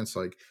super advanced,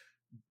 like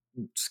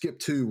skip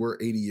 2, we're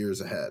 80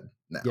 years ahead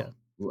now. Yeah.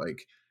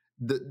 Like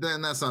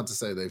then that's not to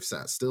say they've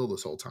sat still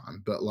this whole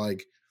time, but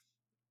like,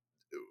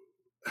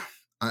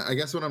 I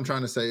guess what I'm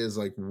trying to say is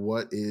like,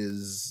 what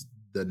is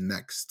the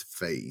next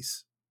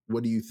phase?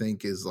 What do you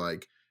think is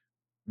like,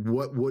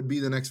 what would be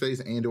the next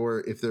phase? And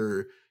or if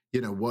they're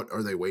what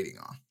are they waiting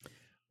on?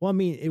 Well, I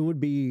mean, it would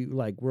be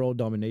like world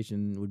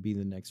domination would be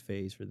the next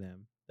phase for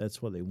them.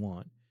 That's what they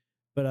want.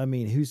 But I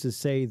mean, who's to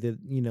say that,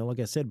 like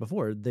I said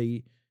before,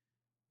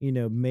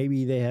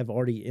 maybe they have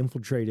already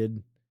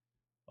infiltrated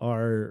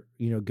our,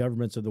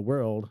 governments of the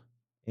world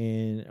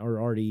and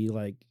are already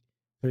like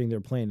putting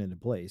their plan into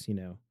place,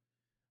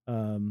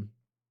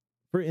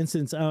 For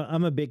instance,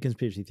 I'm a big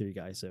conspiracy theory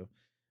guy. So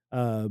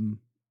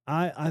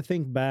I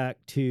think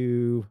back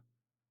to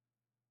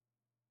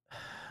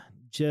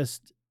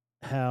just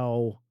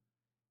how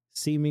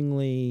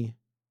seemingly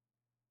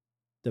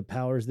the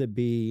powers that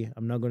be,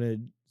 I'm not going to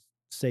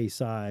say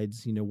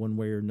sides, one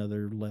way or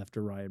another, left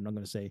or right, I'm not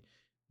going to say,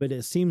 but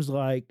it seems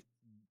like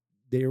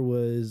there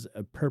was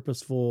a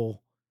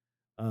purposeful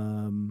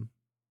trying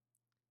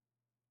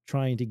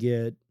to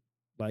get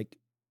like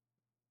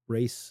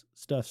race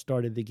stuff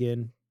started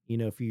again,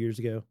 a few years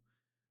ago.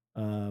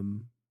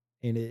 And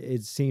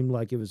it seemed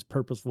like it was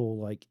purposeful,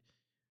 like,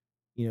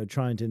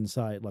 trying to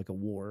incite like a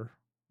war,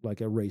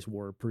 like a race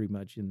war pretty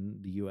much in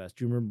the US.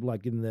 Do you remember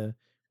like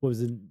what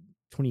was it,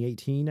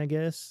 2018, I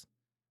guess,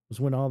 was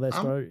when all that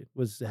started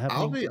was happening?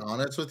 I'll be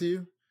honest with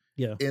you.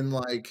 Yeah. In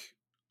like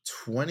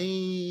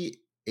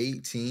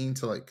 2018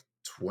 to like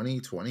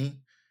 2020,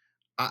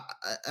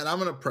 and I'm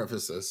going to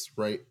preface this,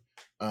 right?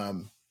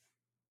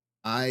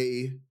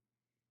 I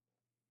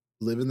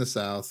live in the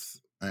South.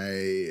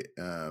 I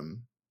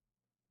am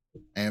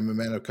a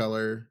man of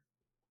color.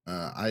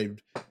 I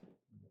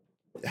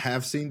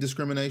have seen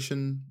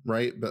discrimination,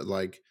 right? But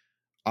like,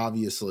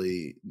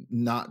 obviously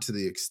not to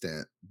the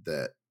extent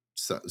that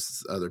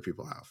other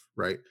people have,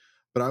 right?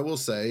 But I will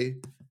say,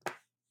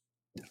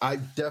 I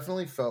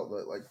definitely felt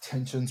that like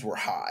tensions were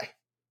high.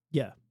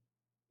 Yeah.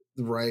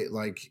 Right.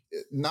 Like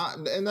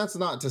and that's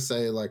not to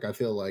say like, I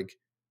feel like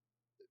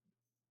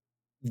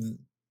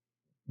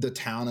the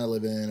town I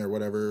live in or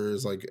whatever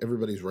is like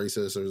everybody's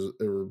racist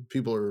or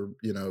people are,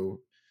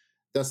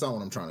 that's not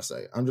what I'm trying to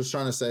say. I'm just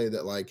trying to say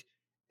that like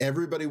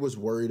everybody was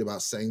worried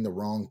about saying the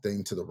wrong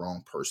thing to the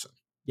wrong person.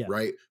 Yeah.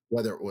 Right.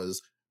 Whether it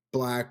was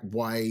black,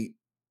 white,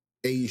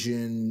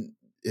 Asian,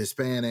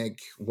 Hispanic,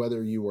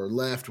 whether you were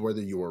left,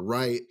 whether you were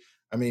right.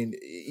 I mean,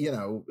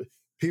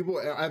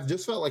 people, I've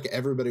just felt like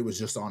everybody was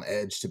just on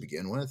edge to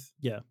begin with.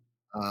 Yeah.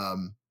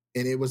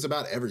 And it was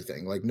about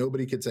everything. Like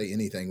nobody could say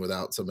anything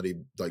without somebody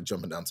like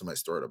jumping down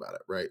somebody's throat about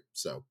it. Right.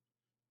 So,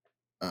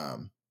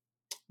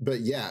 but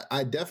yeah,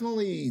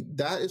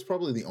 that is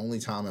probably the only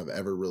time I've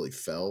ever really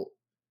felt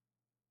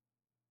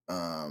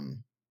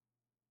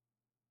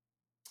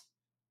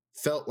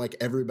like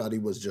everybody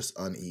was just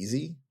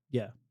uneasy.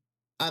 Yeah.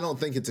 I don't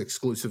think it's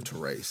exclusive to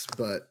race,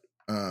 but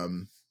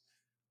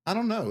I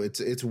don't know.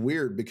 It's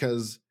weird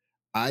because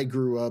I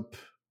grew up,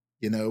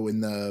 in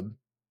the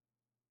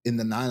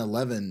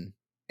 9/11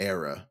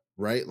 era,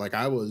 right? Like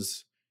I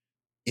was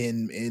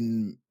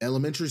in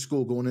elementary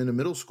school going into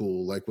middle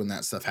school, like when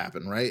that stuff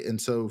happened, right? And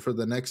so for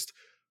the next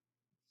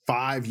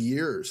 5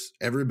 years,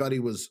 everybody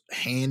was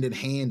hand in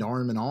hand,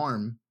 arm in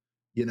arm,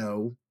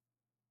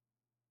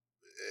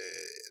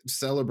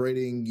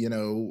 celebrating,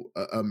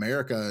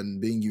 America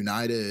and being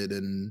united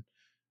and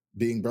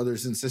being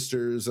brothers and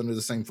sisters under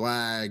the same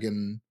flag.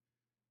 And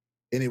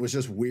it was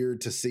just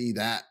weird to see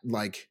that,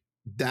 like,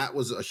 that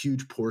was a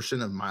huge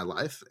portion of my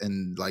life.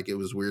 And like, it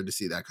was weird to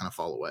see that kind of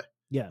fall away.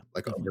 Yeah.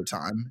 Like over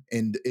time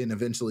and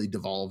eventually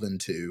devolve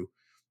into,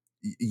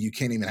 you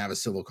can't even have a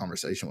civil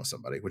conversation with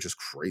somebody, which is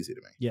crazy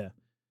to me. Yeah.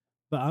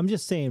 But I'm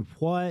just saying,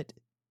 what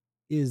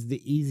is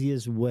the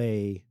easiest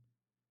way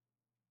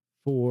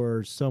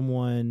for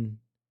someone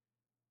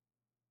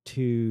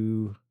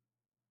to,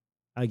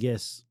 I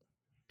guess,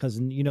 because,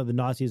 the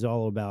Nazis are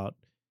all about,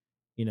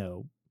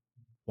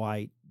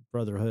 white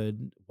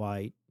brotherhood,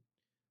 white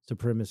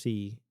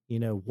supremacy.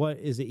 What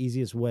is the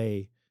easiest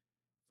way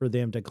for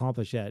them to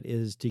accomplish that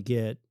is to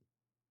get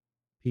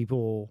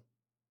people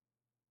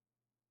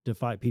to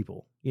fight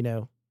people,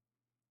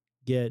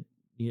 get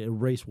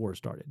race war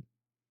started.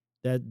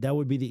 That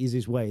would be the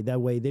easiest way. That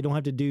way they don't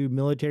have to do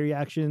military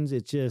actions.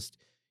 It's just,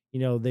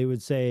 they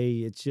would say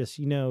it's just,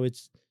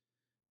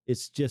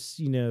 it's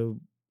just,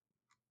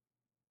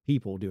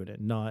 people doing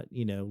it, not,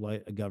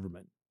 like a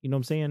government. You know what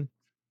I'm saying?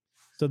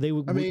 So they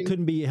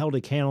couldn't be held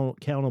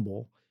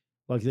accountable.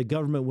 Like the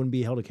government wouldn't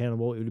be held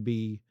accountable. It would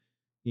be,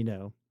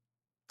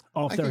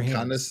 off their hands. I can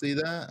kind of see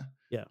that.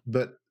 Yeah.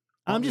 But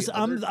I'm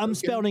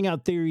spouting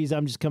out theories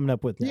I'm just coming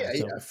up with now.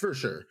 Yeah, for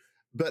sure.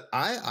 But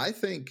I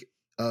think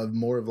of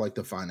more of like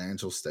the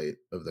financial state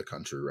of the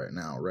country right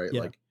now, right?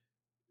 Yeah. Like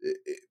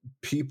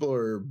people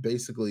are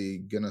basically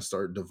going to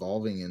start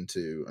devolving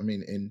into,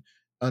 and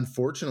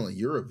unfortunately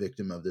you're a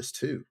victim of this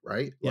too,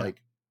 right? Yeah.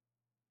 Like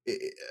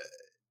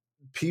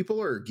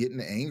people are getting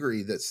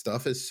angry that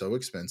stuff is so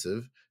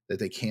expensive that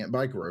they can't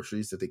buy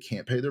groceries, that they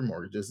can't pay their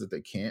mortgages, that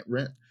they can't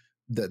rent,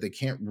 that they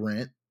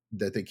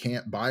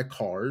can't buy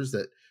cars,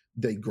 that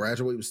they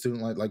graduate with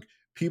student loan. Like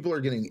people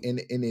are getting in,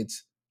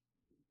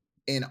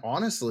 and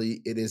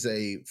honestly, it is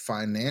a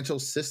financial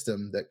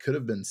system that could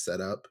have been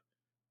set up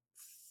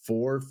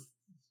for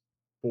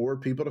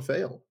people to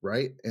fail,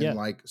 right? And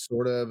like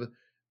sort of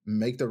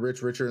make the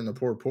rich richer and the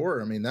poor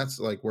poorer. I mean, that's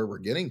like where we're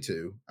getting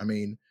to. I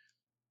mean,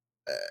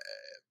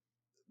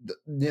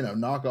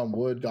 knock on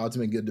wood, God's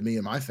been good to me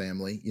and my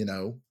family.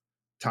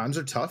 Times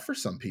are tough for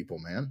some people,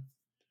 man.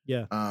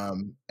 Yeah.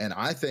 And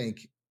I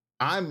think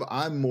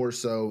I'm more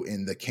so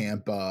in the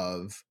camp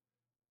of,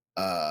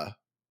 I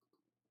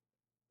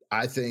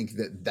think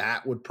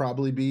that would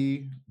probably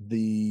be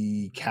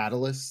the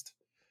catalyst,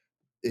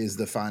 is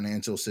the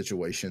financial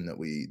situation that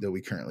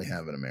we currently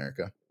have in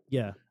America.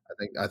 Yeah.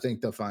 I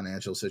think the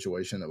financial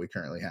situation that we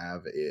currently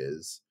have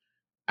is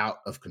out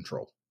of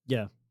control.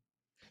 Yeah.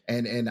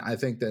 And I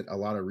think that a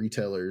lot of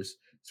retailers,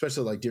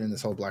 especially like during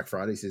this whole Black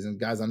Friday season,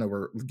 guys, I know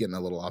we're getting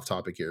a little off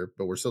topic here,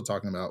 but we're still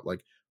talking about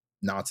like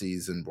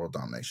Nazis and world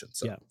domination.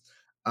 So,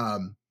 yeah.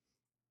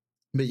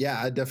 But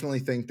yeah, I definitely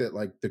think that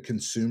like the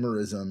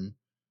consumerism,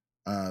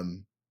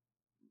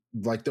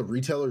 like the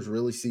retailers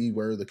really see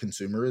where the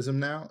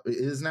consumerism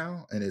is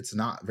now, and it's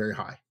not very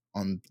high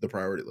on the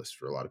priority list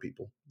for a lot of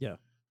people. Yeah.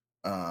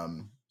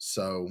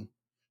 So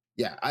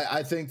yeah,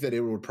 I think that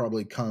it would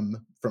probably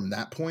come from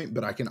that point,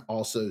 but I can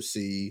also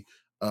see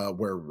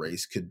where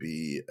race could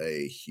be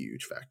a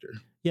huge factor.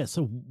 Yeah.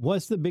 So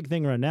what's the big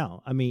thing right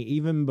now? I mean,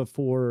 even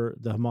before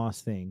the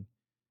Hamas thing,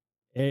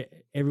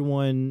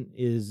 everyone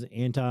is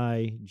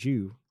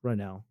anti-Jew right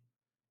now.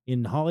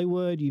 In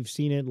Hollywood, you've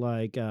seen it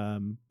like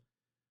in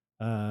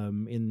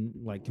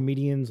like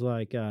comedians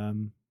like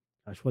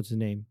what's his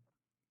name?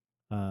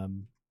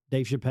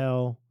 Dave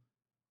Chappelle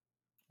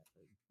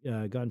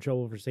got in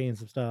trouble for saying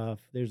some stuff.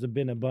 There's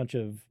been a bunch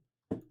of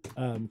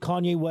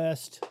Kanye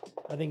West,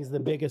 I think, is the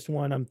biggest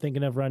one I'm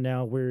thinking of right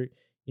now, where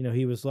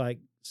he was like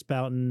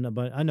spouting a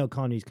bunch. I know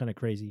Kanye's kind of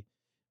crazy,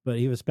 but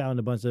he was spouting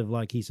a bunch of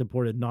like he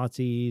supported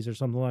Nazis or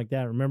something like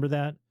that. Remember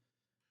that?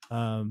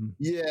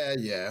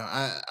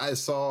 Yeah. I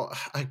saw.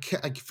 I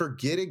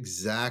forget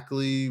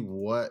exactly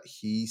what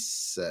he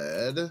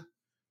said.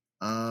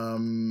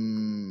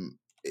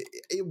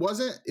 It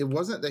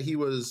wasn't that he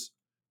was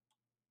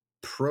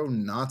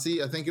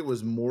pro-Nazi. I think it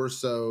was more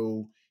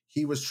so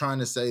he was trying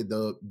to say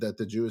that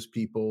the Jewish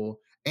people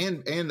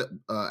and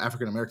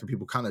African American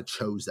people kind of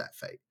chose that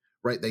fate,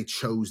 right? They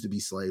chose to be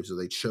slaves, or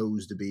they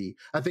chose to be.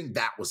 I think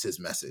that was his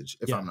message,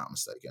 if I'm not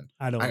mistaken.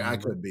 I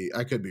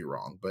could be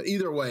wrong, but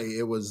either way,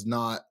 it was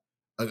not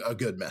a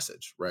good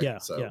message, right? Yeah.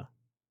 So yeah.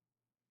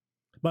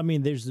 But I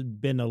mean, there's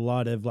been a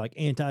lot of like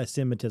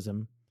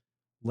anti-Semitism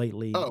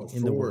lately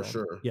in the world.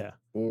 Sure. Yeah,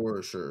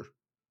 for sure.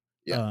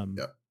 Yeah.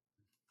 Yeah.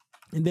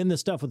 And then the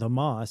stuff with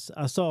Hamas,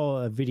 I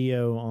saw a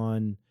video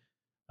on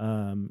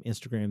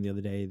Instagram the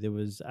other day. There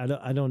was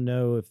I don't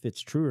know if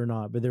it's true or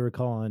not, but they were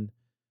calling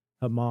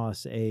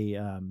Hamas a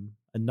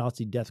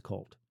Nazi death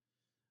cult,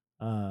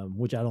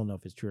 which I don't know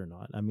if it's true or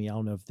not. I mean, I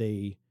don't know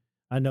if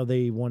I know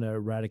they want to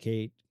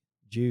eradicate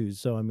Jews,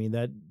 so I mean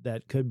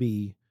that could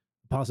be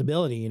a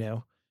possibility,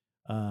 a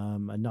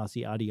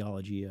Nazi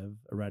ideology of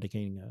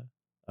eradicating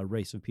a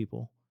race of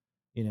people,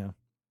 Yeah.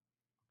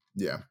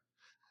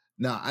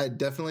 Now, I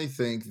definitely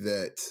think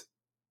that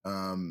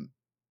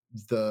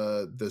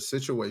the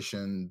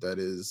situation that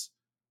is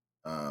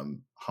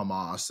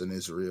Hamas and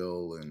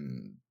Israel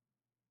and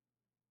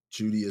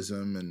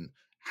Judaism and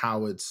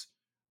how it's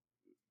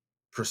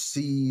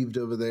perceived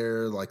over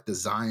there, like the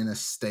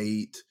Zionist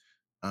state,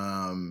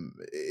 I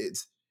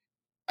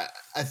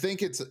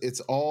think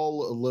it's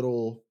all a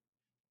little.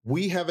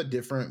 We have a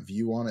different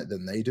view on it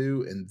than they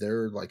do, and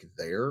they're like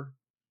there.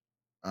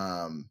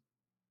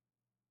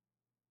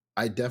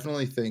 I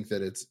definitely think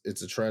that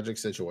it's a tragic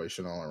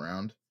situation all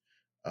around.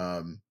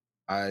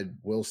 I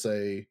will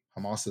say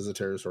Hamas is a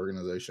terrorist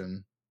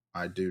organization.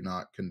 I do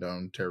not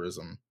condone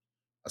terrorism.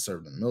 I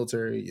served in the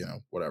military,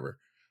 whatever.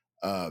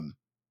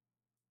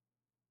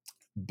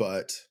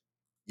 But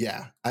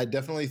yeah, I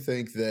definitely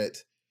think that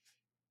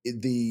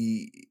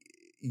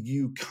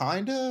you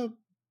kind of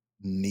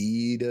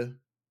need,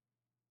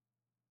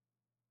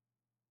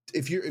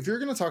 if you're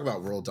going to talk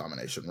about world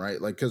domination,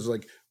 right? Like, because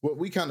like what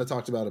we kind of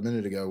talked about a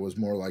minute ago was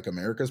more like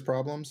America's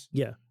problems.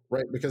 Yeah.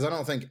 Right. Because I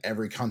don't think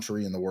every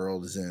country in the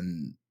world is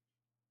in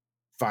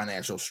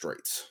financial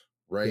straits,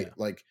 right? Yeah.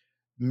 Like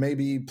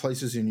maybe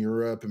places in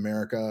Europe,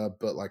 America,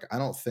 but like I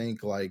don't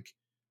think like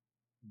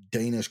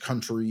Danish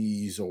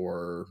countries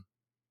or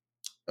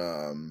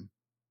I'm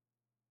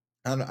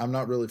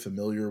not really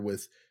familiar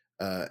with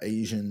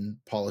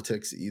Asian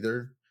politics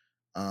either.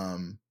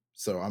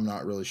 So I'm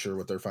not really sure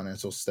what their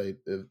financial state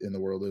in the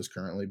world is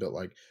currently, but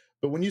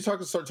when you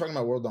start talking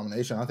about world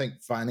domination, I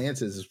think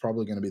finances is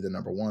probably going to be the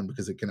number one,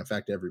 because it can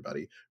affect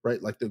everybody,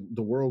 right? Like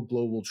the World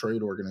Global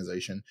Trade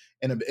Organization,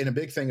 and a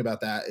big thing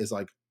about that is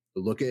like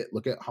look at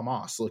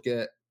Hamas, look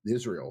at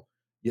Israel.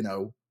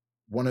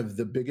 One of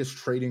the biggest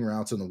trading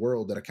routes in the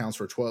world that accounts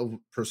for 12%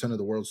 of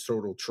the world's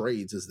total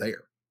trades is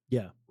there.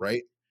 Yeah.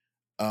 Right.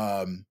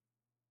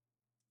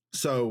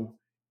 So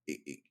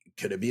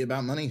could it be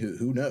about money?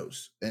 Who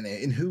knows?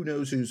 And who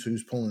knows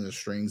who's pulling the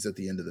strings at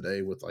the end of the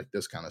day with like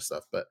this kind of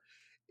stuff. But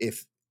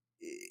if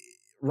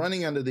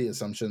running under the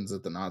assumptions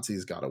that the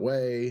Nazis got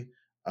away,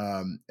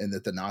 and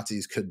that the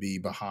Nazis could be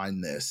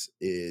behind this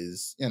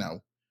is,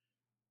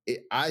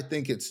 I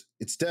think it's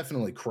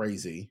definitely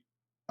crazy.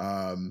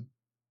 I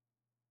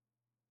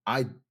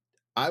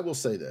will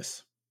say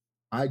this.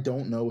 I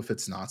don't know if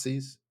it's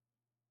Nazis,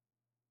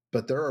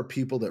 but there are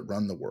people that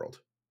run the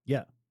world.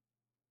 Yeah.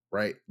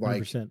 Right?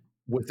 Like 100%.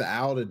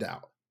 without a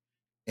doubt.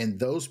 And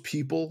those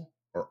people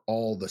are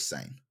all the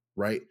same,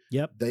 right?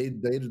 Yep.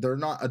 They're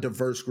not a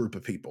diverse group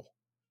of people,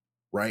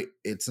 right?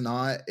 It's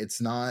not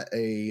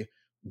a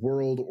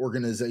world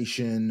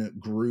organization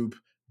group.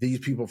 These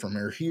people from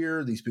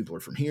here, these people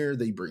are from here.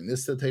 They bring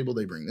this to the table.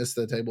 They bring this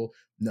to the table.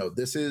 No,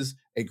 this is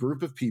a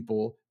group of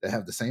people that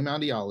have the same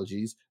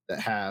ideologies, that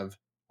have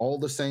all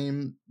the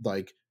same,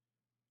 like,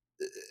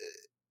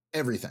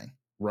 everything,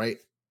 right?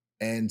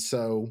 And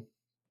so,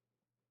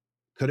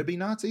 could it be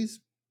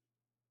Nazis?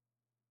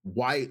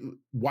 Why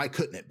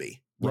couldn't it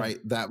be? Right?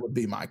 Yeah. That would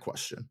be my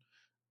question.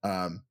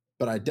 But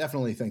I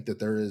definitely think that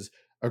there is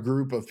a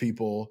group of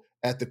people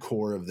at the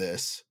core of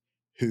this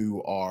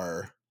who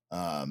are,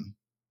 who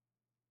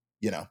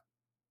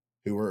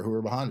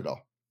are behind it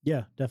all.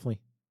 Yeah, definitely.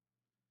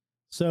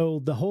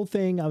 So the whole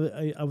thing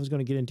I was going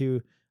to get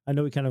into, I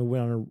know we kind of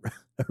went on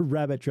a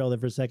rabbit trail there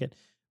for a second,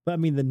 but I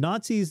mean, the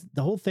Nazis,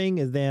 the whole thing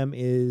of them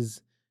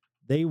is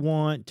they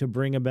want to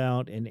bring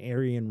about an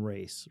Aryan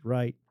race,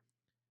 right?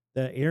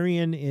 The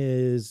Aryan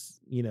is,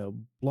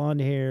 blonde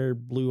hair,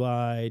 blue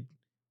eyed,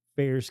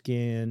 fair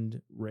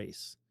skinned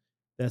race.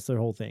 That's their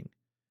whole thing.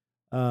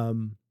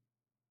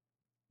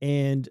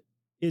 And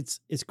it's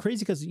crazy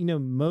because,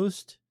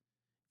 most,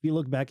 if you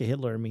look back at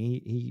Hitler, I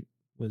mean, he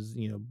was,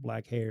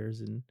 black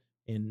hairs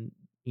and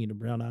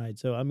brown eyed.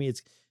 So, I mean,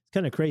 it's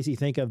kind of crazy to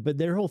think of, but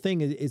their whole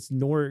thing is it's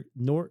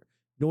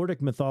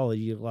Nordic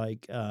mythology,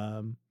 like,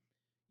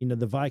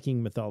 the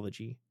Viking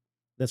mythology.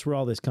 That's where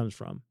all this comes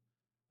from.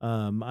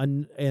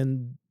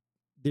 And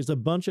there's a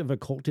bunch of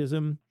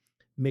occultism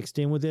mixed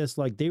in with this.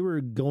 Like, they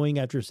were going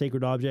after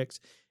sacred objects.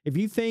 If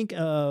you think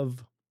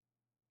of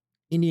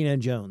Indiana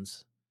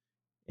Jones,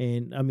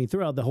 and I mean,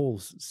 throughout the whole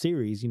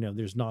series,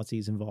 there's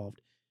Nazis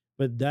involved,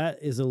 but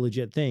that is a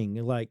legit thing.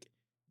 Like,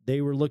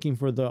 they were looking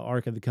for the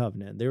Ark of the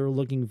Covenant. They were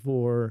looking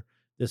for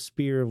the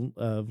Spear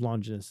of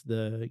Longinus,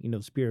 the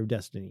Spear of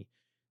Destiny.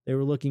 They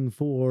were looking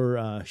for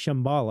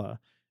Shambhala.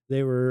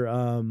 They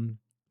were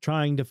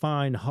trying to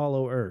find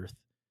Hollow Earth.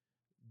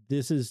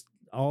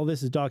 All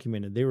this is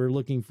documented. They were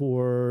looking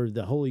for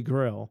the Holy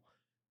Grail.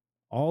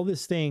 All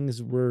these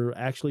things were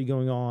actually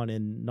going on,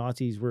 and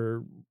Nazis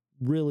were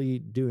really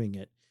doing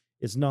it.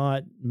 It's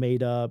not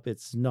made up.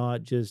 It's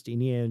not just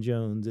Indiana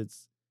Jones.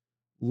 It's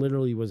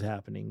literally was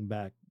happening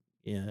back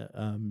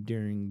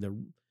during the,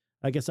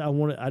 I guess I don't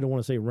want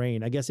to say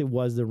reign. I guess it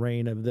was the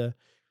reign of the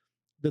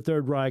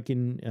Third Reich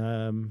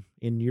in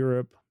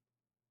Europe.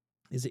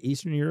 Is it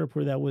Eastern Europe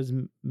where that was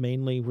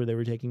mainly where they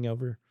were taking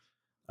over?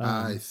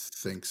 I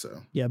think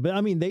so. Yeah, but I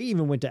mean, they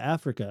even went to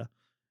Africa,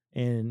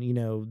 and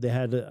they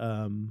had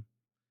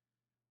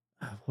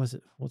what's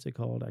it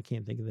called? I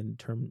can't think of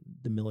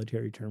the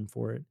military term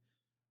for it.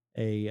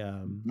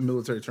 A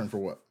military term for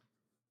what?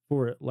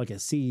 For like a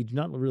siege,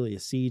 not really a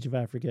siege of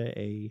Africa,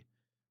 a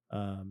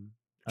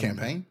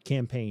campaign.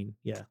 Campaign,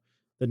 yeah.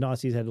 The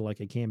Nazis had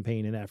like a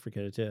campaign in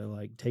Africa to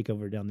like take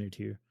over down there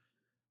too.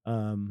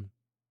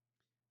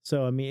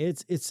 So I mean,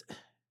 it's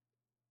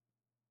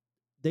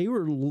they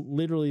were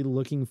literally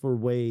looking for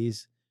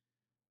ways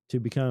to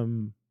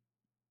become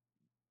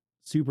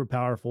super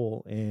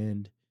powerful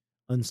and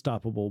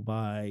unstoppable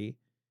by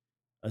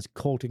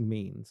occultic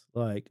means,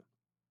 like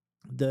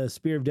the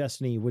Spear of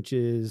Destiny, which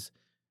is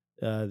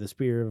the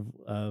Spear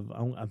of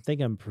I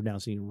think I'm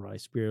pronouncing it right,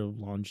 Spear of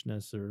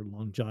Longinus or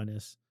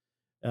Longinus.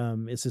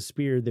 It's a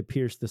spear that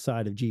pierced the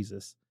side of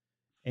Jesus,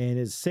 and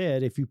it's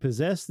said if you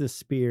possess this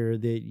spear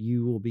that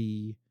you will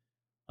be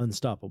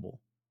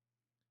unstoppable.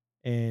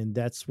 And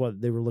that's what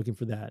they were looking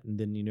for, that. And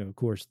then, of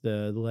course,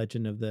 the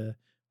legend of the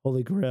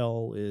Holy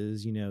Grail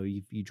is,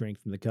 if you drink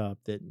from the cup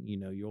that,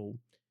 you'll,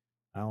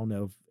 I don't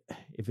know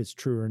if it's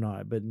true or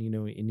not, but,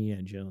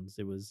 Indiana Jones,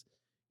 it was,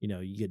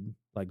 you could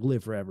like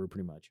live forever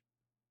pretty much,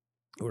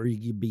 or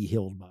you could be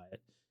healed by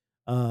it.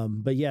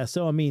 But yeah,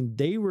 so, I mean,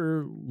 they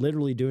were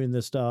literally doing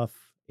this stuff,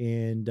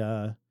 and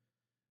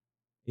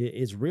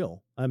it's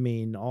real. I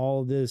mean,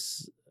 all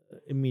this,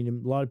 I mean,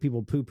 a lot of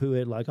people poo-poo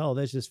it like, oh,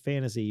 that's just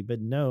fantasy. But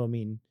no, I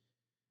mean,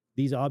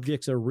 these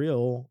objects are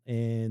real,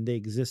 and they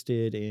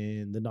existed,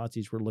 and the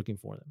Nazis were looking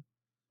for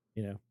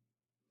them,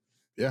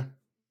 Yeah.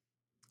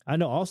 I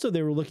know. Also,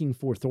 they were looking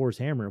for Thor's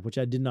hammer, which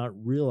I did not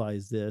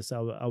realize this.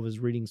 I was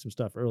reading some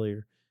stuff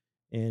earlier,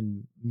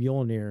 and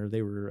Mjolnir,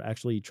 they were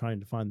actually trying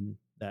to find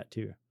that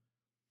too.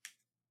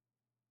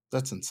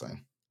 That's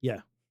insane.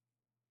 Yeah.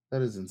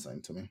 That is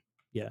insane to me.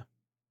 Yeah.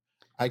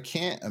 I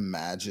can't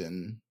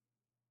imagine,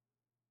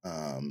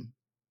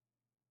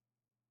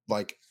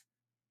 like,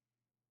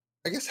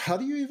 I guess, how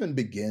do you even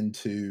begin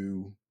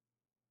to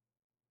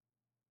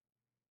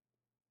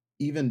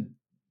even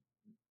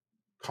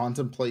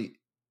contemplate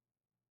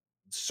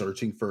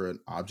searching for an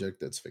object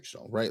that's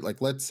fictional, right?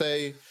 Like, let's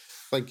say,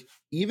 like,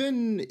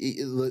 even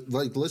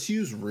like, let's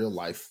use real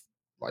life.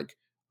 Like,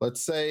 let's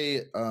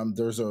say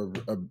there's a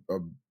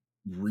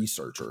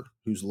researcher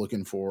who's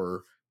looking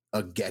for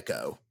a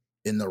gecko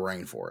in the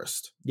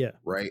rainforest. Yeah.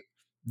 Right.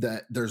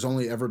 That there's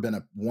only ever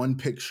been one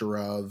picture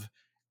of,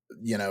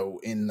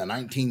 in the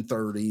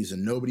 1930s,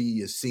 and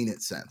nobody has seen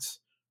it since.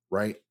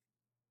 Right.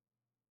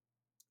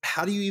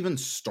 How do you even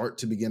start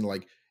to begin?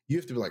 Like, you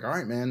have to be like, all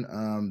right,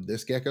 man,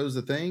 this gecko's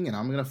the thing, and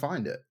I'm going to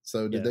find it.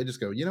 So did they just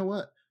go, you know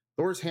what?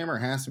 Thor's hammer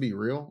has to be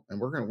real, and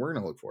we're going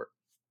to look for it.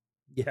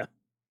 Yeah.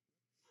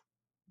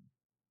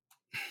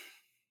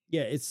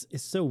 Yeah. It's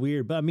so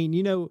weird. But I mean,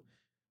 the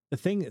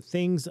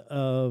things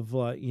of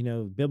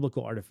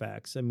biblical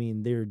artifacts, I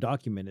mean, they're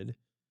documented.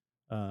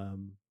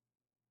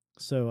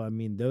 So I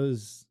mean,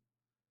 those,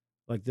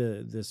 like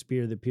the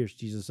spear that pierced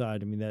Jesus'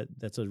 side, I mean,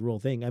 that's a real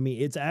thing. I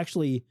mean, it's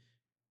actually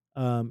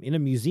in a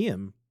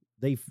museum.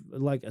 They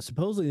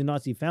supposedly the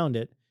Nazi found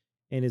it,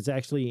 and it's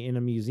actually in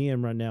a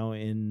museum right now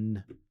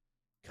in,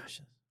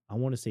 gosh, I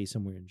want to say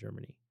somewhere in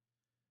Germany.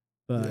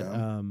 But but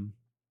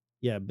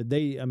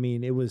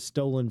it was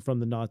stolen from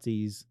the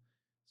Nazis,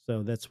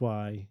 so that's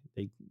why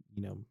they,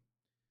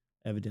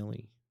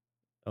 evidently,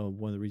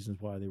 one of the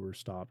reasons why they were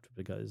stopped,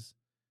 because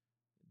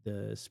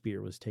the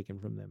spear was taken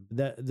from them.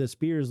 That the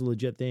spear is a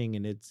legit thing,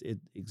 and it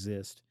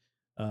exists.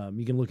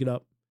 You can look it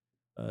up,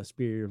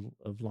 spear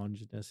of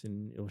Longinus,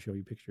 and it'll show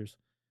you pictures.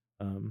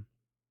 But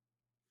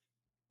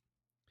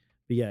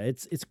yeah,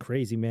 it's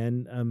crazy,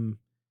 man.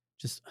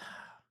 Just,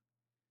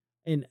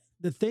 and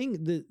the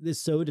thing that's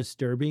so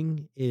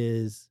disturbing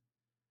is,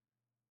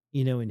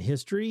 in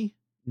history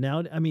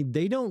now, I mean,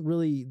 they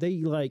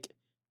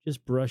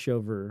just brush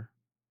over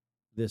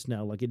this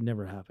now like it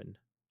never happened.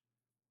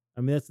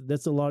 I mean,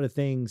 that's a lot of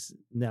things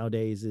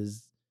nowadays,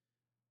 is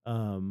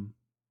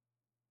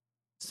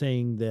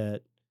saying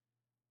that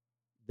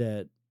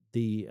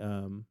the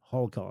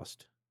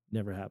Holocaust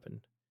never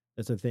happened.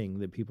 That's a thing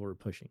that people are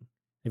pushing.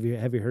 Have you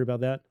heard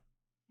about that?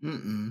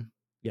 Mm-mm.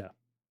 Yeah.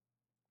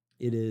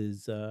 It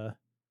is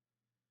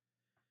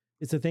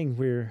it's a thing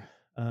where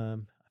I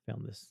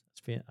found this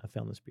spear of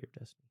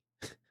destiny.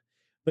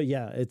 But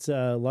yeah, it's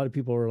a lot of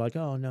people are like,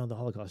 oh no, the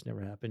Holocaust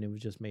never happened, it was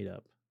just made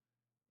up.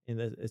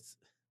 And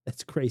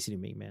that's crazy to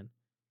me, man.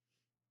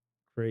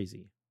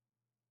 Crazy.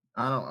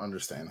 I don't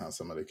understand how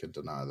somebody could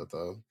deny that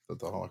the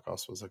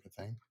Holocaust was like a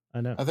thing. I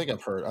know. I think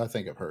I've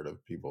heard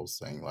of people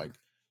saying like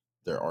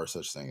there are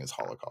such thing as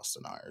Holocaust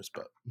deniers,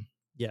 but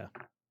yeah.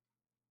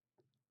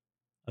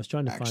 I was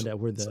trying to find out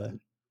where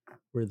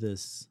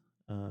this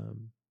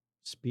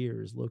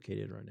spear is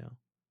located right now.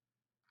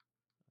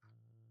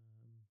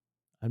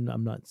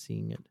 I'm not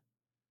seeing it.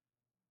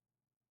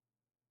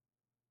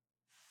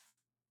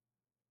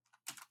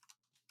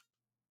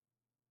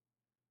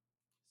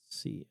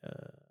 See,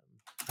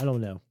 I don't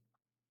know.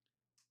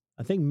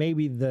 I think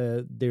maybe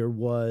there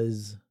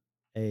was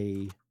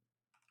a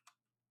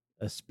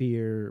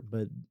spear,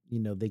 but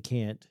they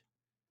can't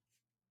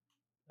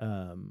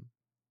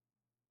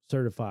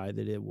certify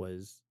that it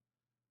was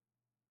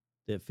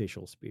the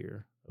official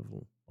spear of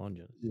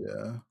Longinus.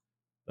 Yeah.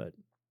 But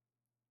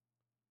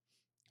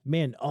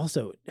man,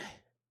 also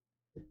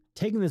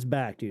taking this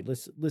back, dude.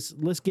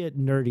 Let's get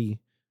nerdy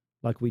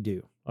like we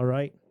do. All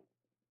right.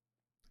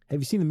 Have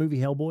you seen the movie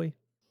Hellboy?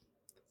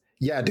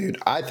 Yeah, dude.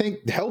 I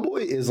think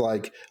Hellboy is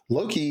like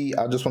low-key.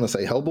 I just want to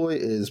say Hellboy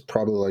is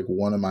probably like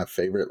one of my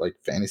favorite like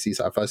fantasy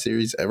sci-fi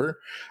series ever.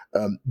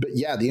 But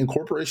yeah, the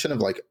incorporation of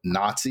like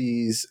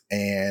Nazis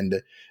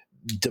and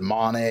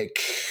demonic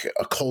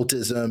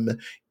occultism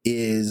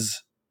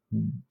is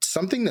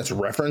something that's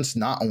referenced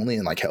not only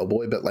in like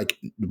Hellboy, but like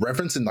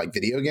referenced in like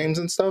video games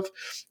and stuff.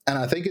 And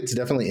I think it's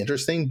definitely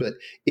interesting, but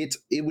it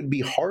would be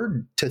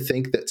hard to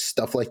think that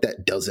stuff like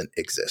that doesn't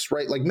exist,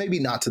 right? Like maybe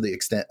not to the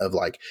extent of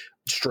like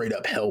straight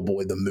up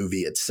Hellboy, the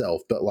movie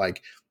itself, but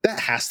like that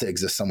has to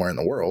exist somewhere in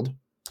the world.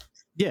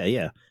 Yeah.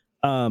 Yeah.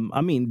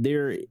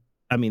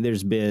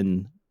 There's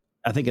been,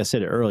 I think I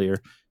said it earlier,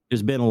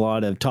 there's been a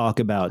lot of talk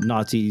about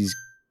Nazis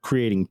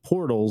creating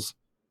portals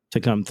to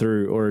come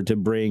through, or to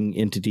bring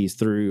entities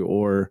through,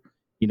 or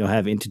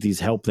have entities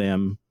help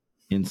them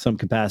in some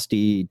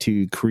capacity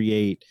to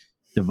create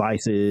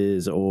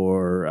devices,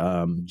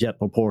 or jet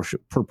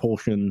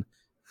propulsion,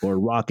 or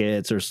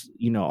rockets, or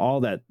all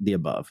that, the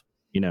above.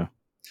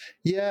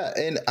 Yeah,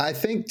 and I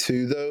think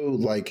too, though,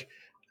 like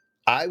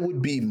I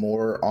would be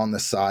more on the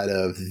side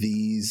of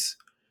these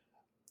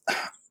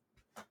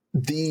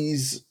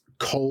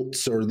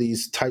cults or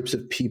these types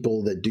of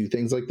people that do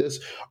things like this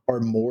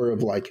are more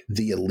of like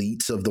the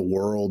elites of the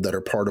world that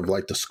are part of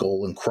like the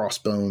skull and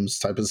crossbones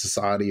type of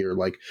society, or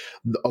like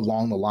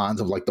along the lines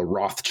of like the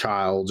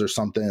Rothschilds or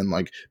something,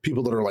 like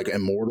people that are like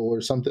immortal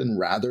or something,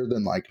 rather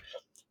than like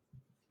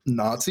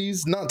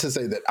Nazis. Not to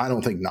say that I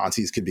don't think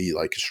Nazis could be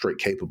like straight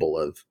capable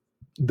of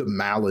the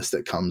malice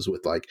that comes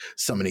with like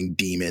summoning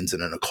demons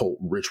and an occult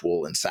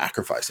ritual and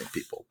sacrificing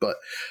people, but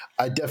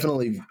I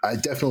definitely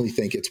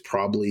think it's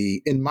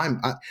probably in my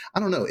I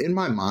don't know, in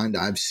my mind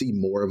I've seen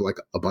more of like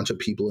a bunch of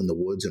people in the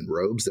woods in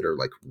robes that are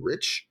like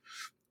rich,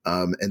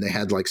 and they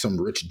had like some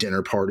rich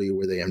dinner party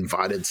where they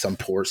invited some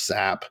poor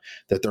sap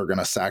that they're going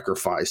to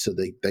sacrifice so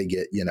they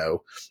get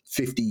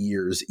 50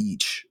 years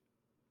each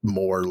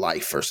more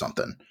life or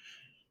something.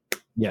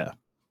 Yeah.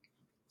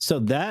 So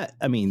that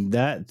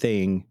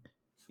thing,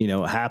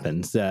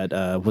 happens.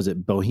 That was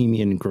it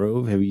Bohemian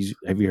Grove? Have you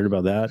heard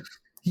about that?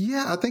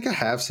 Yeah, I think I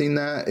have seen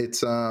that.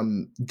 It's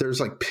there's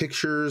like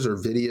pictures or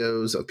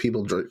videos of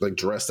people like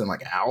dressed in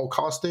like owl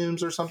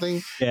costumes or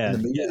something Yeah.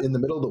 in the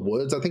middle of the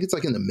woods. I think it's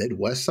like in the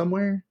Midwest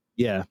somewhere.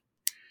 Yeah.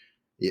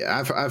 Yeah,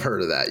 I've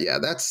heard of that. Yeah,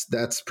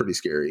 that's pretty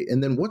scary.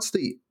 And then what's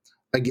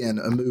again,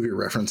 a movie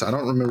reference. I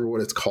don't remember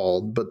what it's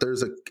called, but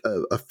there's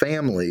a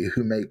family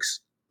who makes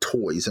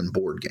toys and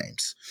board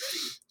games.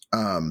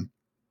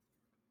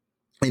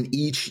 And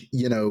each,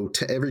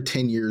 to every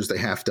 10 years, they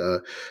have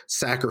to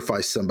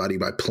sacrifice somebody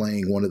by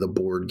playing one of the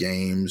board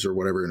games or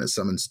whatever, and it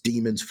summons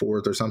demons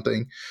forth or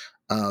something.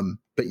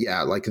 But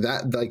yeah, like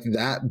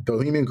that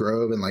Bohemian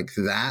Grove and like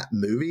that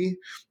movie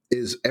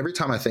is, every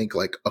time I think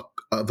like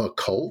of a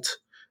cult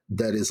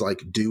that is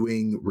like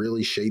doing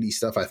really shady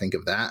stuff, I think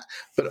of that.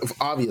 But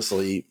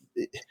obviously,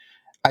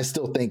 I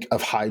still think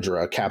of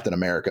Hydra, Captain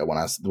America when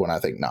I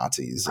think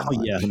Nazis.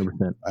 Oh yeah,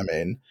 100%. I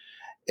mean,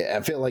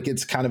 I feel like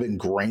it's kind of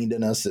ingrained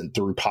in us and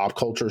through pop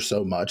culture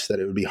so much that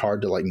it would be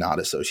hard to like not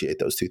associate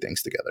those two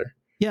things together.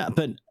 Yeah,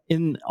 but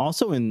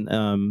also in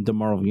the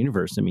Marvel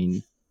universe, I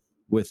mean,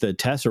 with the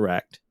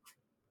Tesseract,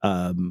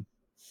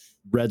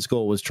 Red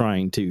Skull was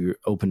trying to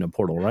open a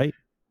portal, right?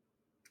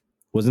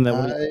 Wasn't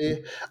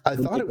that I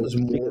thought it was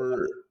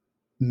more,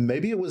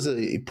 maybe it was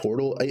a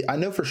portal. I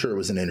know for sure it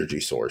was an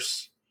energy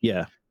source.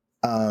 Yeah.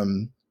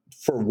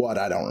 For what,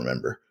 I don't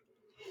remember.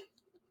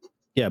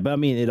 Yeah, but I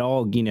mean, it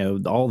all,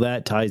 all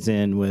that ties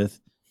in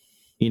with,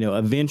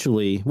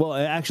 eventually, well,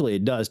 actually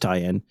it does tie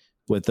in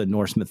with the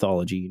Norse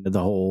mythology, the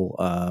whole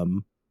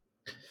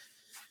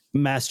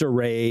master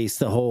race,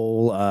 the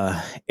whole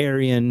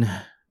Aryan,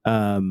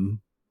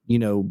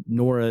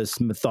 Norse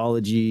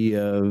mythology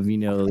of,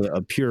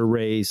 a pure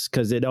race,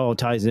 because it all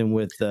ties in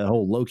with the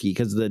whole Loki,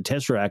 because the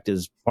Tesseract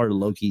is part of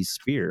Loki's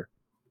spear.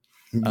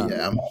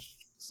 Yeah.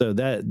 So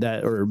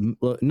that, or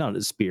not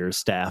a spear, a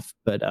staff,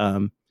 but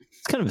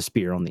it's kind of a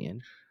spear on the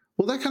end.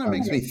 Well, that kind of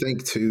makes me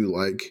think too,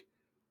 like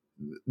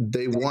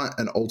they want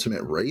an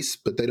ultimate race,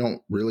 but they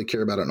don't really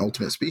care about an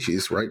ultimate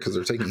species, right? Because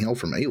they're taking help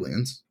from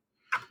aliens.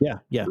 Yeah,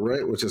 yeah.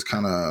 Right, which is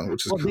kind of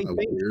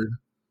weird.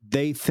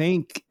 They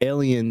think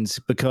aliens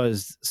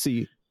because,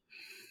 see,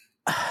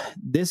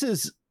 this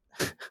is,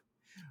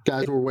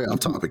 guys, we're way off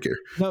topic here.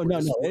 No,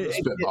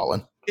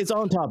 spitballing. It's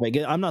on topic.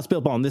 I'm not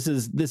spitballing.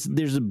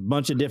 There's a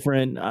bunch of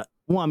different.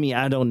 Well, I mean,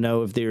 I don't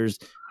know if there's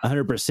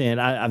 100%.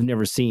 I've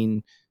never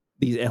seen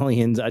these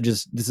aliens.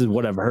 This is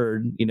what I've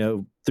heard,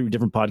 through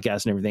different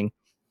podcasts and everything.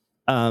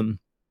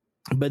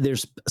 But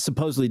there's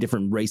supposedly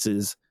different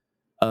races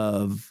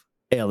of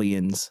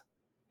aliens,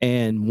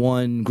 and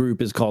one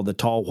group is called the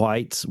Tall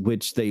Whites,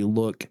 which they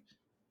look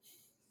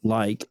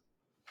like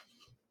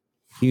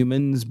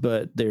humans,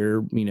 but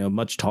they're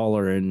much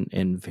taller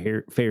and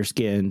fair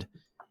skinned.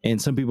 And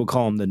some people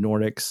call them the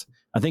Nordics.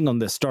 I think on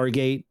the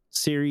Stargate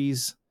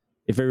series,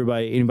 if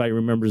anybody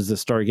remembers the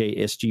Stargate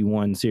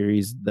SG-1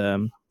 series,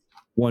 the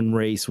one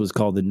race was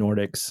called the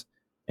Nordics,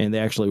 and they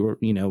actually were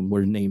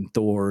named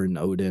Thor and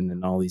Odin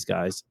and all these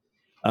guys.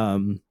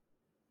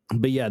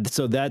 But yeah,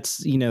 so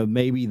that's,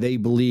 maybe they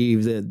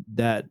believe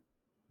that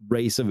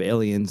race of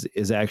aliens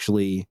is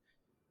actually,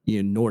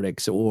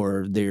 Nordics,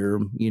 or they're,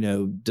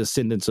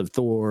 descendants of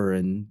Thor,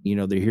 and,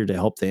 they're here to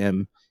help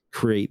them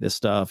create this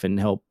stuff and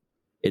help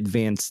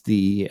advance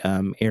the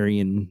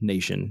Aryan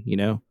nation.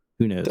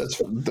 Who knows?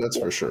 That's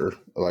for sure.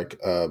 Like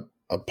a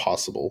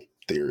possible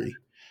theory.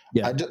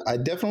 Yeah, I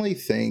definitely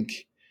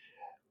think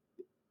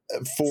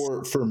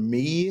for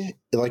me,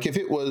 like if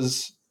it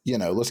was,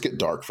 let's get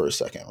dark for a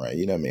second, right?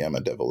 You know me, I'm a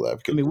devil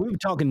advocate. I mean, we were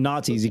talking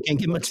Nazis. You can't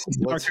get much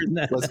darker than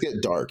that. Let's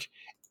get dark.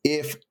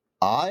 If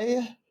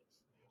I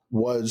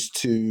was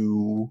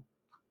to,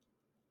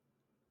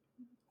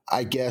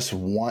 I guess,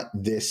 want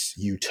this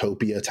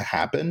utopia to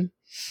happen,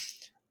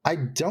 I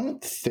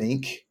don't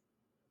think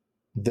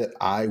that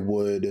I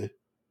would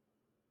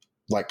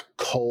like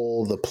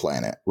cull the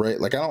planet,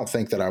 right? Like, I don't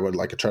think that I would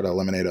like try to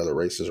eliminate other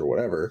races or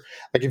whatever.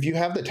 Like, if you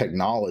have the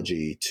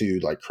technology to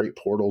like create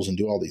portals and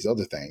do all these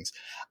other things,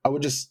 I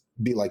would just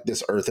be like,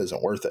 this Earth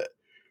isn't worth it.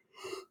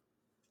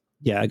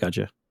 Yeah, I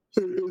gotcha.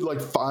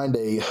 Like, find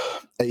a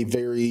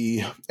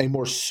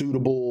more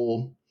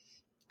suitable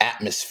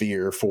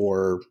atmosphere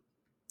for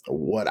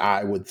what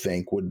I would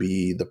think would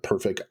be the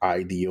perfect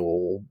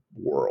ideal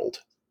world.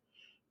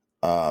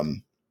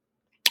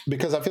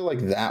 Because I feel like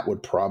that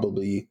would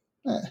probably,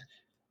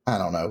 I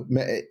don't know.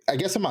 I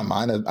guess in my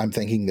mind, I'm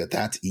thinking that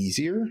that's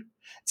easier.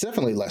 It's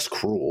definitely less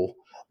cruel,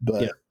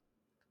 but yeah.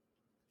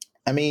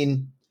 I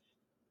mean,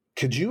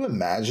 could you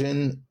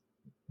imagine,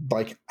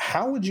 like,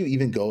 how would you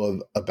even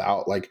go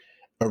about like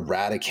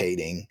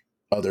eradicating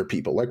other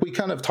people? Like, we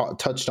kind of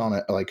touched on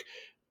it like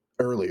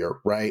earlier,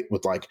 right?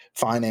 With like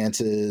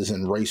finances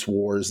and race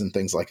wars and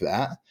things like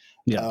that.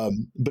 Yeah.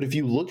 But if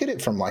you look at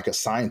it from like a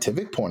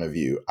scientific point of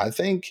view, I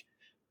think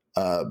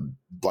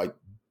like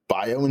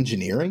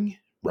bioengineering,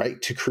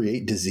 right, to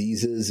create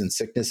diseases and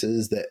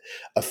sicknesses that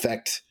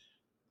affect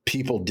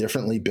people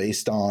differently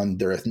based on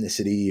their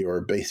ethnicity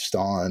or based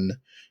on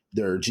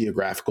their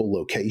geographical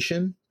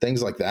location,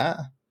 things like that.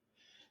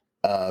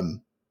 I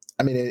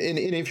mean, and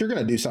if you're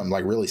going to do something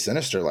like really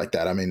sinister like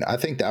that, I mean, I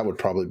think that would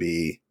probably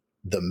be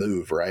the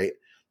move, right?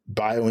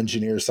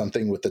 Bioengineer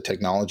something with the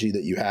technology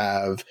that you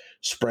have,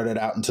 spread it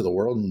out into the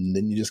world, and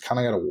then you just kind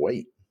of got to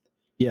wait.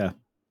 Yeah.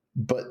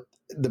 But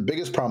the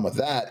biggest problem with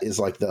that is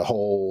like the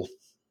whole,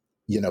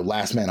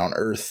 last man on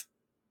Earth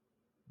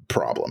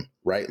problem,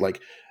 right?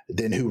 Like,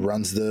 then who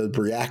runs the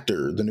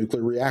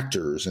nuclear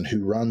reactors, and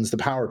who runs the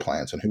power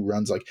plants, and who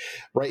runs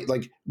right?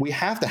 Like, we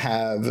have to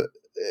have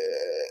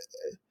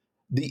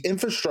the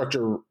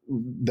infrastructure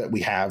that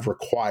we have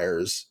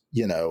requires,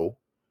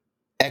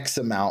 X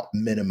amount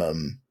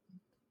minimum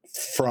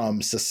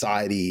from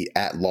society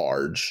at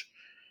large.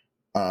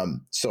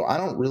 So I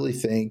don't really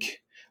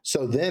think.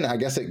 So then I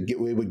guess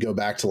we would go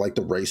back to like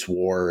the race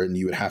war, and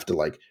you would have to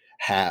like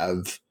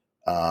have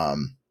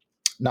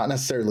not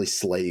necessarily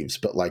slaves,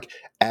 but like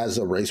as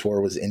a race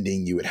war was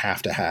ending, you would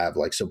have to have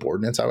like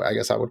subordinates, I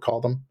guess I would call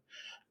them,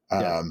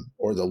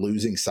 or the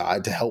losing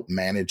side, to help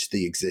manage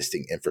the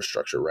existing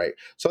infrastructure, right?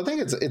 So I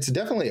think it's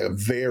definitely a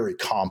very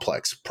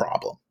complex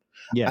problem.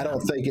 Yeah. I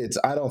don't think it's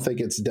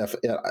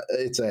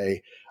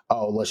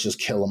let's just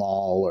kill them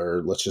all,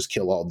 or let's just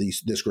kill all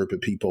this group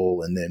of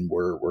people, and then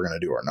we're going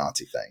to do our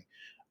Nazi thing.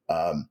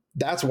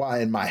 That's why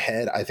in my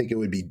head, I think it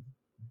would be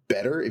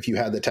better if you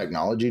had the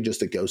technology just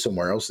to go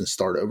somewhere else and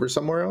start over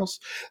somewhere else.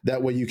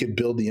 That way you could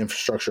build the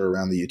infrastructure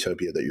around the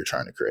utopia that you're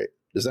trying to create.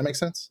 Does that make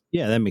sense?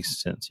 Yeah, that makes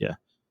sense. Yeah.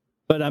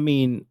 But I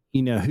mean,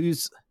 we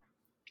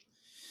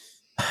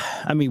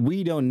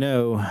don't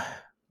know,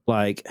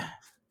 like,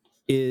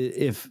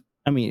 if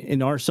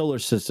in our solar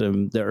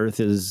system, the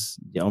Earth is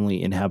the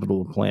only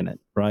inhabitable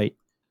planet, right?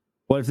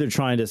 What if they're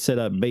trying to set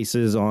up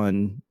bases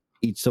on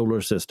each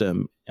solar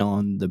system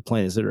on the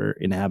planets that are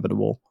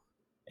inhabitable?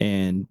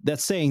 And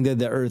that's saying that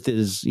the Earth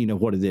is,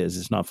 what it is.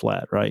 It's not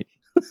flat, right?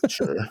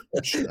 Sure.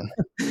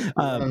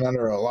 I'm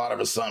under a lot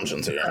of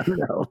assumptions here. I don't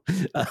know.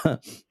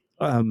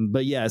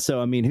 But yeah,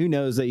 so who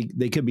knows?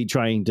 They could be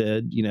trying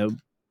to,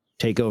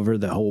 take over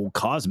the whole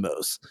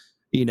cosmos,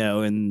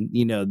 and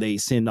they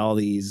send all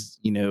these,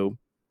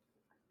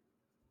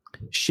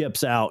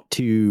 ships out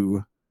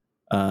to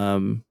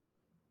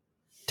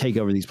take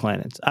over these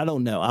planets. I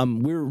don't know.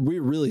 We're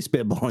really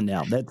spitballing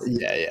now. That's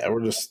yeah.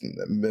 We're just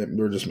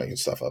making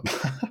stuff up.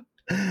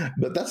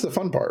 But that's the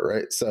fun part,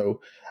 right?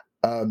 So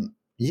I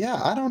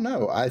don't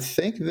know. I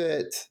think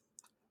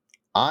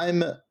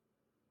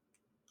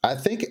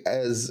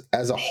as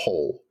a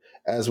whole,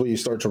 as we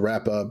start to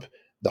wrap up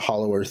the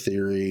Hollow Earth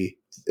theory,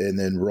 and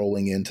then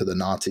rolling into the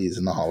Nazis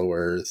and the Hollow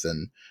Earth,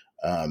 and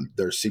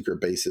their secret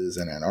bases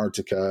in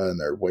Antarctica, and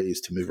their ways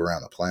to move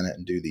around the planet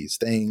and do these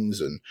things.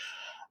 And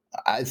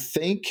I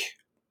think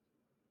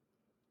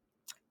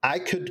I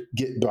could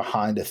get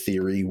behind a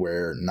theory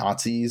where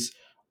Nazis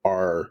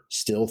are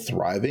still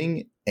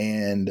thriving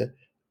and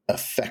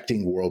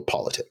affecting world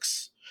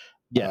politics.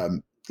 Yeah.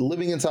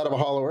 Living inside of a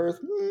hollow Earth,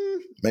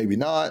 maybe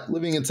not.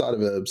 Living inside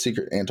of a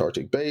secret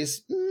Antarctic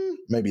base,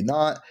 maybe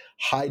not.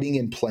 Hiding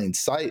in plain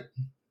sight,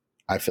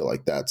 I feel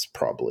like that's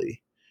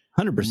probably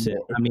 100%.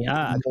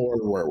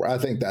 I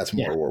think that's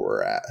more where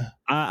we're at.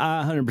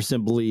 I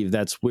 100% believe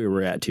that's where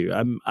we're at too.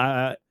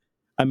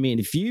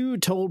 If you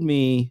told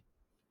me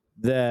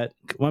that,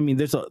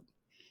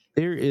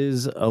 there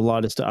is a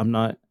lot of stuff. I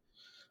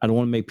don't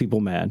want to make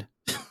people mad.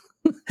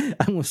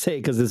 I'm going to say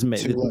it because this may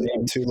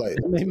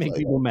make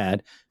people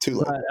mad. Too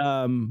late.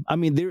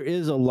 But, there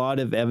is a lot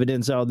of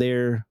evidence out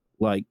there,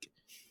 like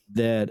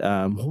that.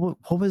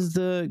 What was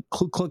the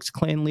Ku Klux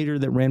Klan leader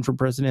that ran for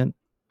president?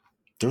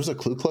 There was a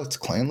Ku Klux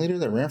Klan leader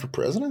that ran for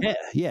president?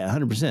 Yeah,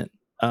 100%.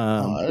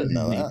 I didn't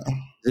know that.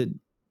 Is it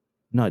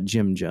not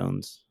Jim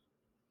Jones?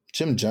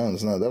 Jim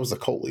Jones? No, that was a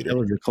cult leader. That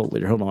was your cult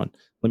leader. Hold on.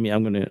 I'm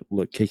going to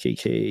look.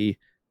 KKK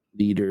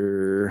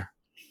leader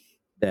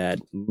that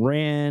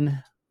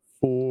ran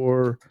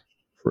for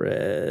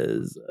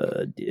president.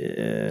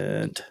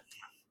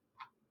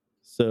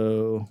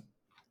 So,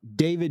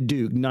 David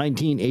Duke,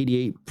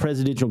 1988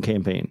 presidential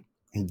campaign.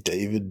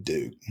 David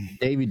Duke,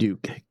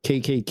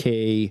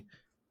 KKK.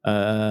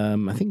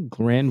 I think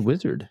Grand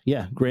Wizard.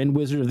 Yeah, Grand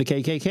Wizard of the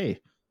KKK.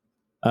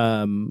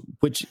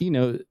 Which,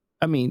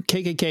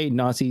 KKK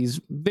Nazis,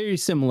 very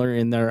similar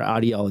in their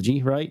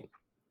ideology, right?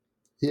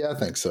 Yeah, I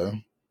think so.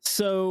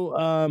 So,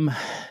 I don't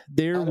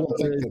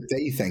think that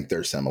they think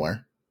they're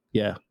similar.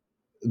 Yeah.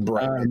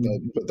 Right,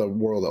 but the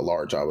world at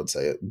large, I would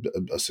say, it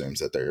assumes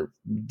that they're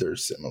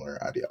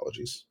similar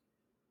ideologies.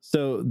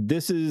 So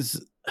this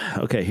is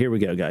okay. Here we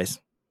go, guys.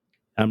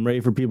 I'm ready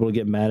for people to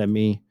get mad at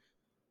me,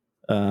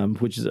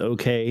 which is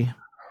okay.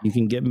 You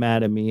can get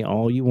mad at me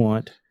all you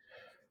want.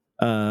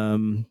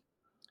 I'm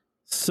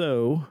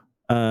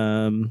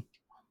going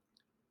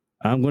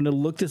to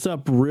look this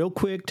up real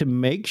quick to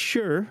make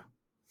sure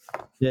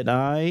that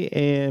I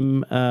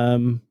am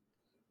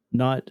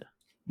not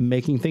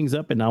making things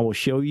up, and I will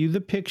show you the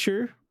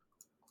picture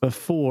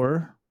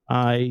before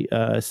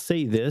I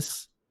say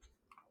this.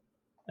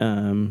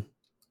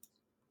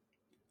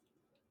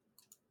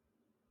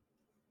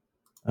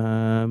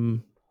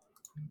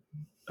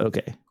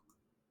 Okay.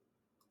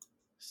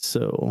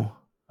 So,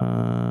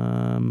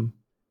 where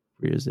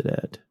is it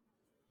at?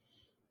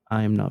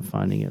 I am not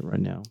finding it right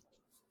now.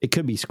 It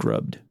could be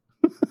scrubbed.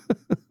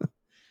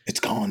 It's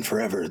gone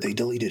forever. They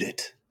deleted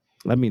it.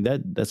 I mean,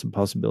 that's a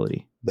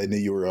possibility. They knew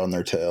you were on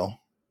their tail.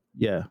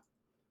 Yeah,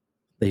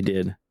 they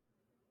did.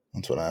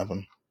 That's what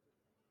happened.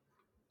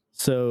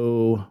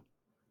 So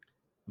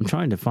I'm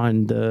trying to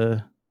find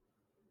the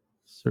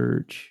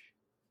search.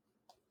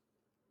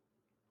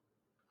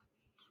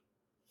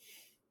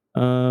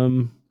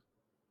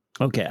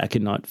 Okay, I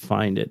could not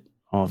find it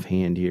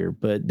offhand here,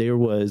 but there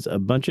was a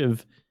bunch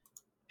of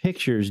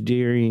pictures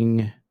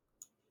during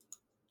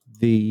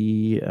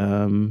the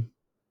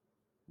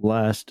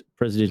last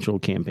presidential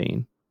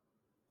campaign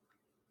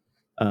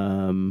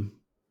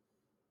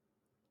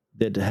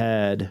that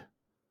had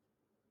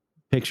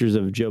pictures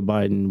of Joe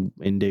Biden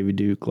and David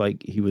Duke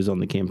like he was on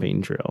the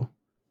campaign trail.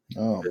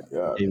 Oh my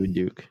God. David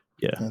Duke.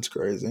 Yeah. That's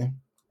crazy.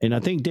 And I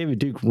think David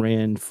Duke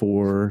ran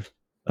for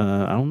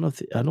I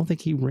don't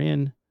think he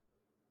ran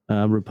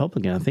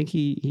Republican. I think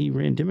he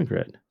ran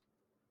Democrat.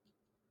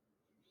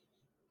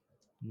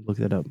 Look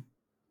that up.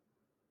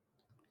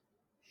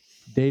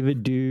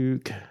 David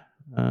Duke,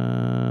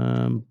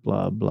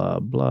 blah blah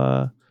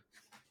blah.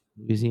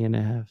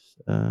 Louisiana has.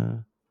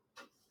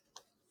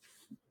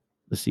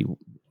 Let's see.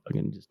 I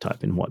can just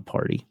type in what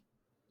party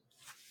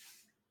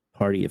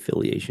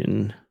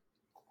affiliation.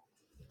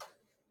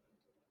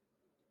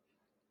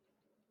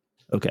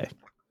 Okay,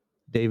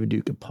 David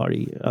Duke, a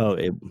party. Oh,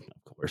 of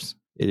course,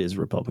 it is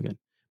Republican.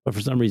 But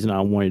for some reason,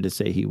 I wanted to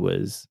say he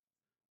was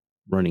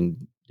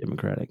running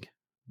Democratic.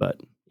 But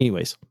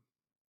anyways,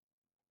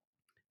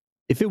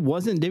 if it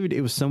wasn't David,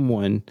 it was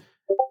someone.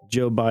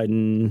 Joe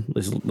Biden.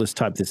 Let's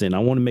type this in. I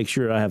want to make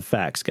sure I have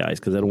facts, guys,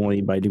 because I don't want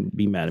anybody to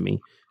be mad at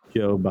me.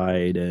 Joe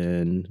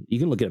Biden. You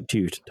can look it up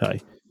too, Ty.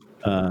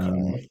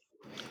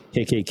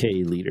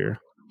 KKK leader.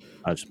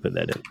 I'll just put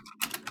that in.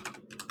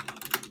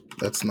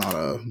 That's not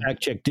a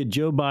Fact check. Did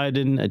Joe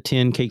Biden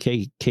attend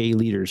KKK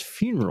leader's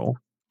funeral?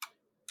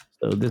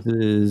 So this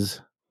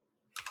is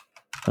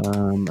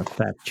a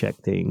fact check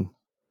thing.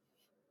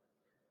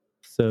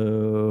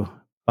 So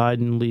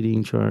Biden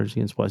leading charge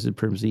against white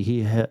supremacy.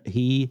 He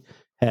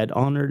had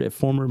honored a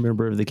former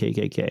member of the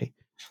KKK.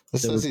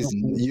 This says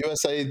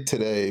USA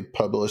Today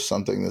published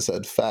something that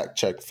said fact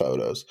check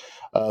photos.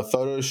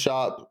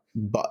 Photoshop,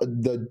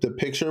 the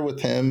picture with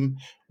him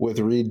with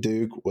Reed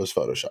Duke was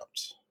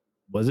photoshopped.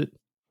 Was it?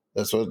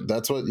 That's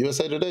what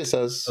USA Today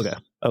says.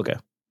 Okay.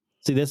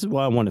 See, this is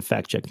why I want to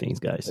fact check things,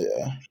 guys.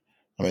 Yeah.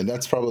 I mean,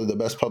 that's probably the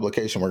best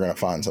publication we're going to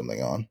find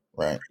something on,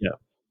 right? Yeah.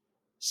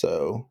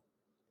 So,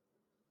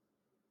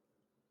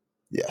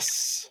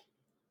 yes.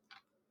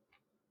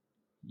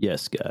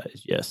 Yes,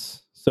 guys.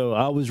 Yes. So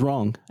I was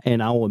wrong,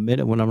 and I'll admit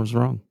it when I was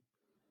wrong.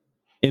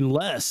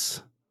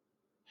 Unless.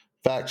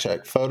 Fact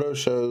check. Photo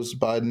shows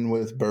Biden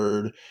with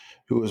Bird,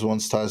 who was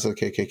once tied to the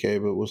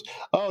KKK, but was.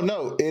 Oh,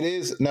 no, it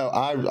is. No,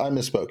 I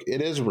misspoke.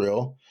 It is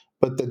real,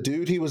 but the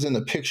dude he was in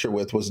the picture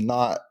with was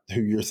not who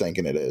you're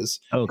thinking it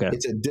is. Okay.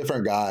 It's a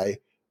different guy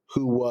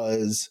who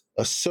was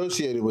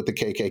associated with the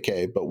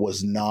KKK, but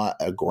was not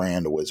a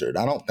grand wizard.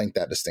 I don't think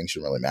that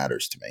distinction really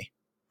matters to me.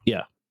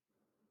 Yeah.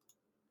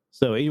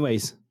 So,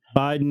 anyways,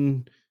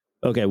 Biden.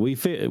 Okay, we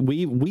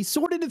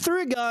sorted it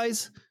through it,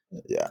 guys.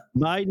 Yeah.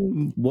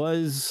 Biden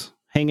was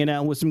hanging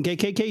out with some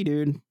KKK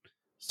dude.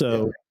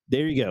 So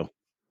There you go.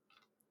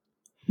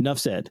 Enough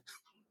said.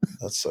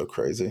 That's so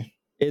crazy.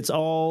 It's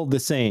all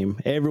the same.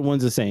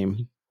 Everyone's the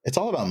same. It's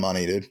all about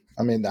money, dude.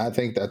 I mean, I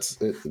think that's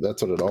it.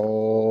 That's what it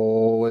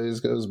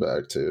always goes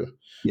back to.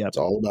 Yeah, it's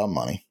all about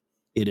money.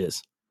 It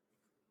is.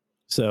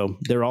 So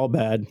they're all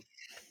bad.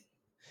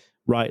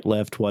 Right,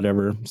 left,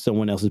 whatever.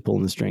 Someone else is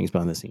pulling the strings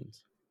behind the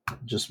scenes.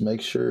 Just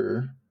make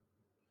sure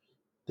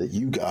that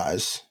you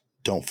guys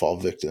don't fall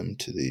victim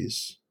to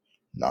these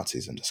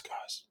Nazis in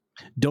disguise.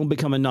 Don't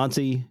become a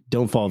Nazi.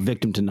 Don't fall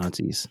victim to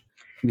Nazis.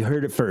 You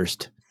heard it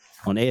first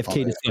on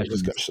AFK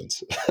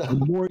discussions.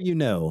 The more you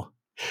know.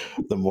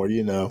 The more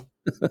you know.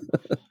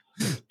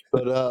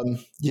 But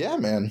yeah,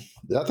 man.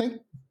 I think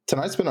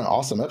tonight's been an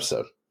awesome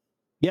episode.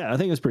 Yeah, I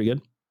think it's pretty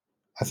good.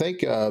 I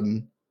think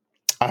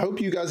I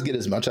hope you guys get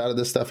as much out of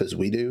this stuff as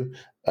we do.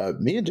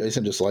 Me and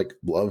Jason just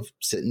love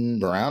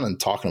sitting around and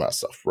talking about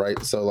stuff,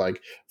 right? So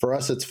for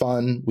us, it's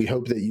fun. We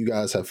hope that you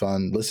guys have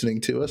fun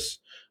listening to us.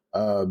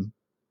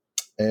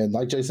 And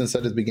like Jason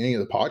said at the beginning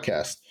of the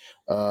podcast,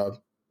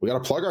 we got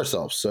to plug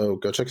ourselves. So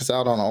go check us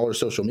out on all our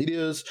social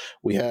medias.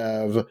 We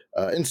have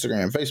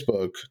Instagram,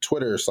 Facebook,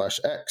 Twitter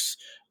 /X.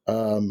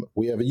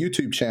 We have a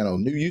YouTube channel,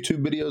 new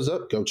YouTube videos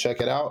up. Go check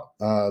it out.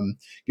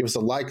 Give us a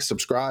like,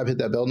 subscribe, hit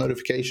that bell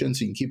notification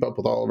so you can keep up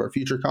with all of our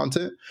future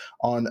content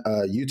on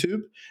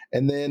YouTube.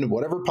 And then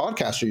whatever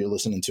podcaster you're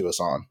listening to us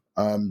on,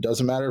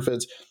 doesn't matter if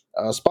it's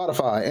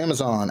Spotify,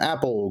 Amazon,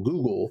 Apple,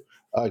 Google.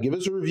 Give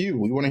us a review.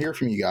 We want to hear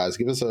from you guys.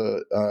 Give us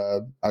a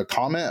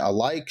comment, a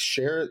like,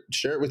 share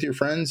it with your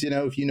friends.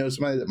 If you know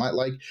somebody that might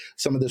like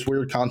some of this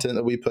weird content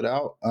that we put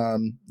out,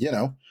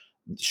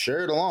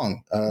 share it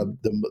along.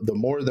 The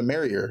more the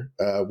merrier.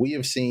 We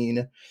have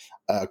seen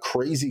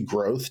crazy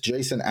growth.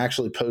 Jason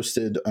actually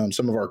posted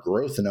some of our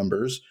growth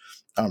numbers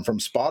from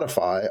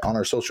Spotify on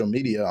our social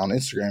media on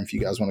Instagram if you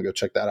guys want to go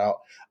check that out.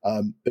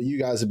 But you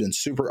guys have been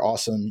super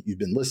awesome. You've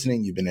been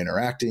listening, you've been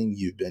interacting,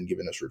 you've been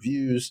giving us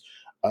reviews,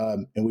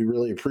 and we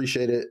really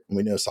appreciate it.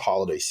 We know it's the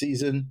holiday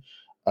season,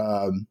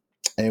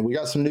 and we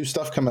got some new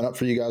stuff coming up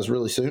for you guys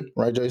really soon,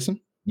 right, Jason?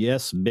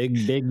 Yes, big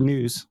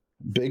news.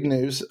 Big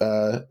news,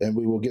 and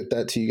we will get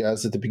that to you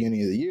guys at the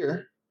beginning of the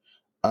year.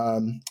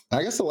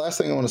 I guess the last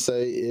thing I want to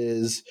say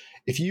is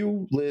if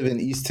you live in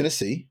East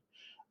Tennessee,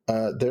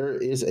 there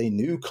is a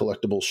new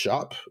collectible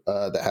shop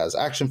that has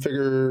action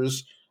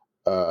figures,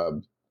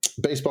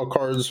 baseball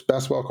cards,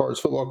 basketball cards,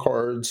 football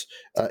cards,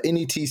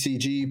 any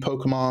TCG,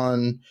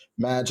 Pokemon,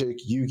 Magic,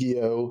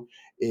 Yu-Gi-Oh!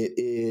 It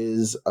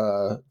is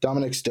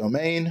Dominic's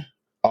Domain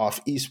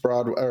off West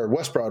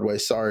Broadway,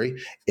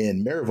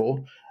 in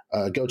Maryville.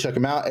 Go check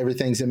them out.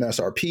 Everything's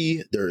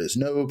MSRP. There is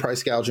no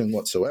price gouging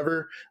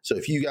whatsoever. So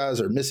if you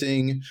guys are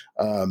missing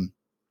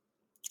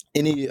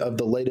any of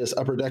the latest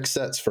Upper Deck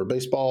sets for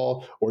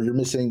baseball, or you're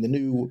missing the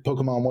new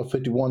Pokemon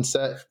 151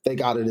 set, they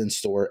got it in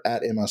store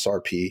at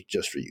MSRP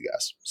just for you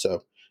guys.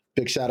 So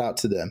big shout out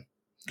to them.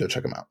 Go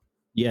check them out.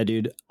 Yeah,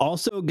 dude.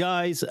 Also,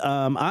 guys,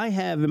 I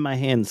have in my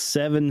hand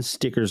 7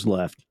 stickers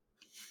left,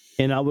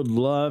 and I would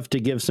love to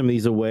give some of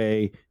these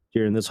away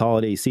during this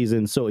holiday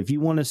season. So if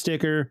you want a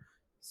sticker,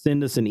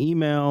 send us an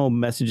email,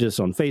 message us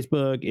on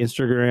Facebook,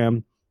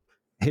 Instagram,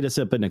 hit us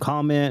up in a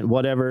comment,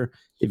 whatever.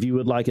 If you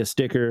would like a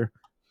sticker,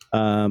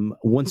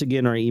 once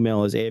again, our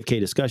email is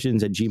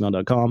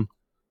afkdiscussions@gmail.com.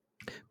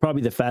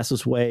 Probably the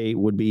fastest way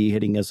would be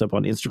hitting us up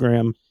on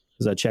Instagram,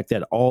 because I check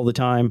that all the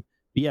time.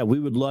 But yeah, we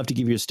would love to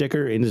give you a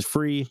sticker, and it's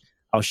free.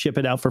 I'll ship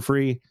it out for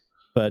free.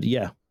 But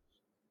yeah.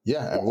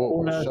 Yeah, and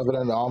we'll shove it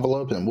in the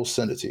envelope and we'll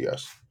send it to you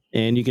guys.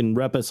 And you can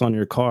rep us on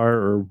your car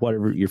or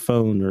whatever, your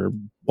phone or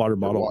water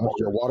bottle.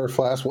 Your water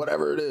flask,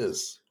 whatever it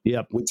is.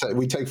 Yep.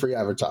 We take free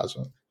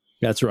advertisement.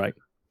 That's right.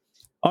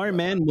 All right,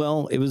 man.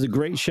 Well, it was a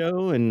great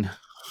show. And,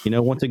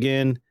 once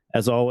again,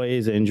 as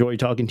always, I enjoy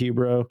talking to you,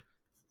 bro.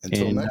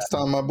 Until next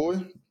time, my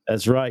boy.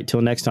 That's right.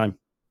 Till next time.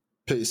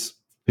 Peace.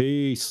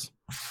 Peace.